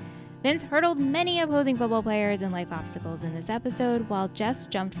 Vince hurdled many opposing football players and life obstacles in this episode, while Jess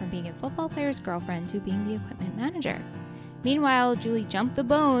jumped from being a football player's girlfriend to being the equipment manager. Meanwhile, Julie jumped the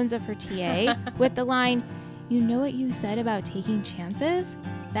bones of her TA with the line, "You know what you said about taking chances?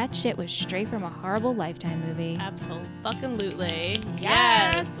 That shit was straight from a horrible Lifetime movie." Absolutely.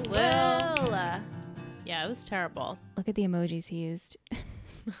 Yes, Will. Yeah, it was terrible. Look at the emojis he used.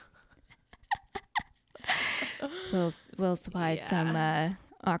 Will supplied some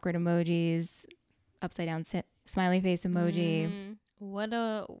awkward emojis, upside down smiley face emoji. What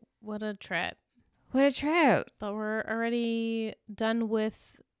a trip. What a trip. But we're already done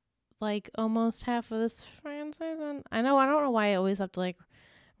with like almost half of this franchise. I don't know why I always have to like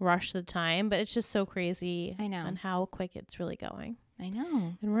rush the time, but it's just so crazy. I know. And how quick it's really going. I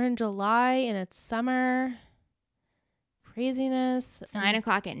know. And we're in July and it's summer. Craziness. It's 9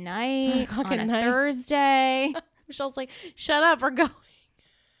 o'clock at night on a night. Thursday. Michelle's like, shut up, we're going.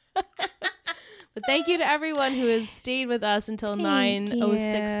 But thank you to everyone who has stayed with us until 9:06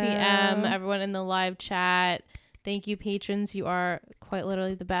 p.m. Everyone in the live chat. Thank you, patrons. You are quite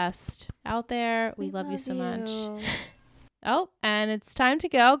literally the best out there. We love you so much. Oh, and it's time to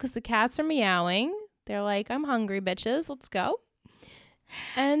go because the cats are meowing. They're like, I'm hungry, bitches. Let's go.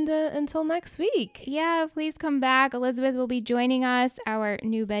 And until next week. Yeah, please come back. Elizabeth will be joining us, our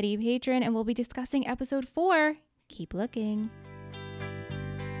new Betty patron, and we'll be discussing episode 4. Keep looking.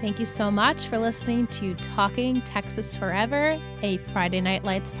 Thank you so much for listening to Talking Texas Forever, a Friday Night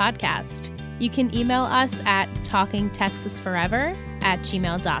Lights podcast. You can email us at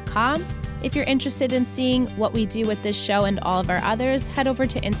talkingtexasforever@gmail.com. If you're interested in seeing what we do with this show and all of our others, head over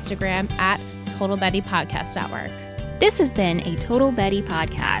to Instagram at Total Betty Podcast Network. This has been a Total Betty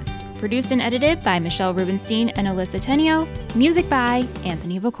podcast, produced and edited by Michelle Rubenstein and Alyssa Tenio, music by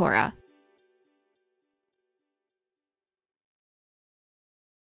Anthony Vicora.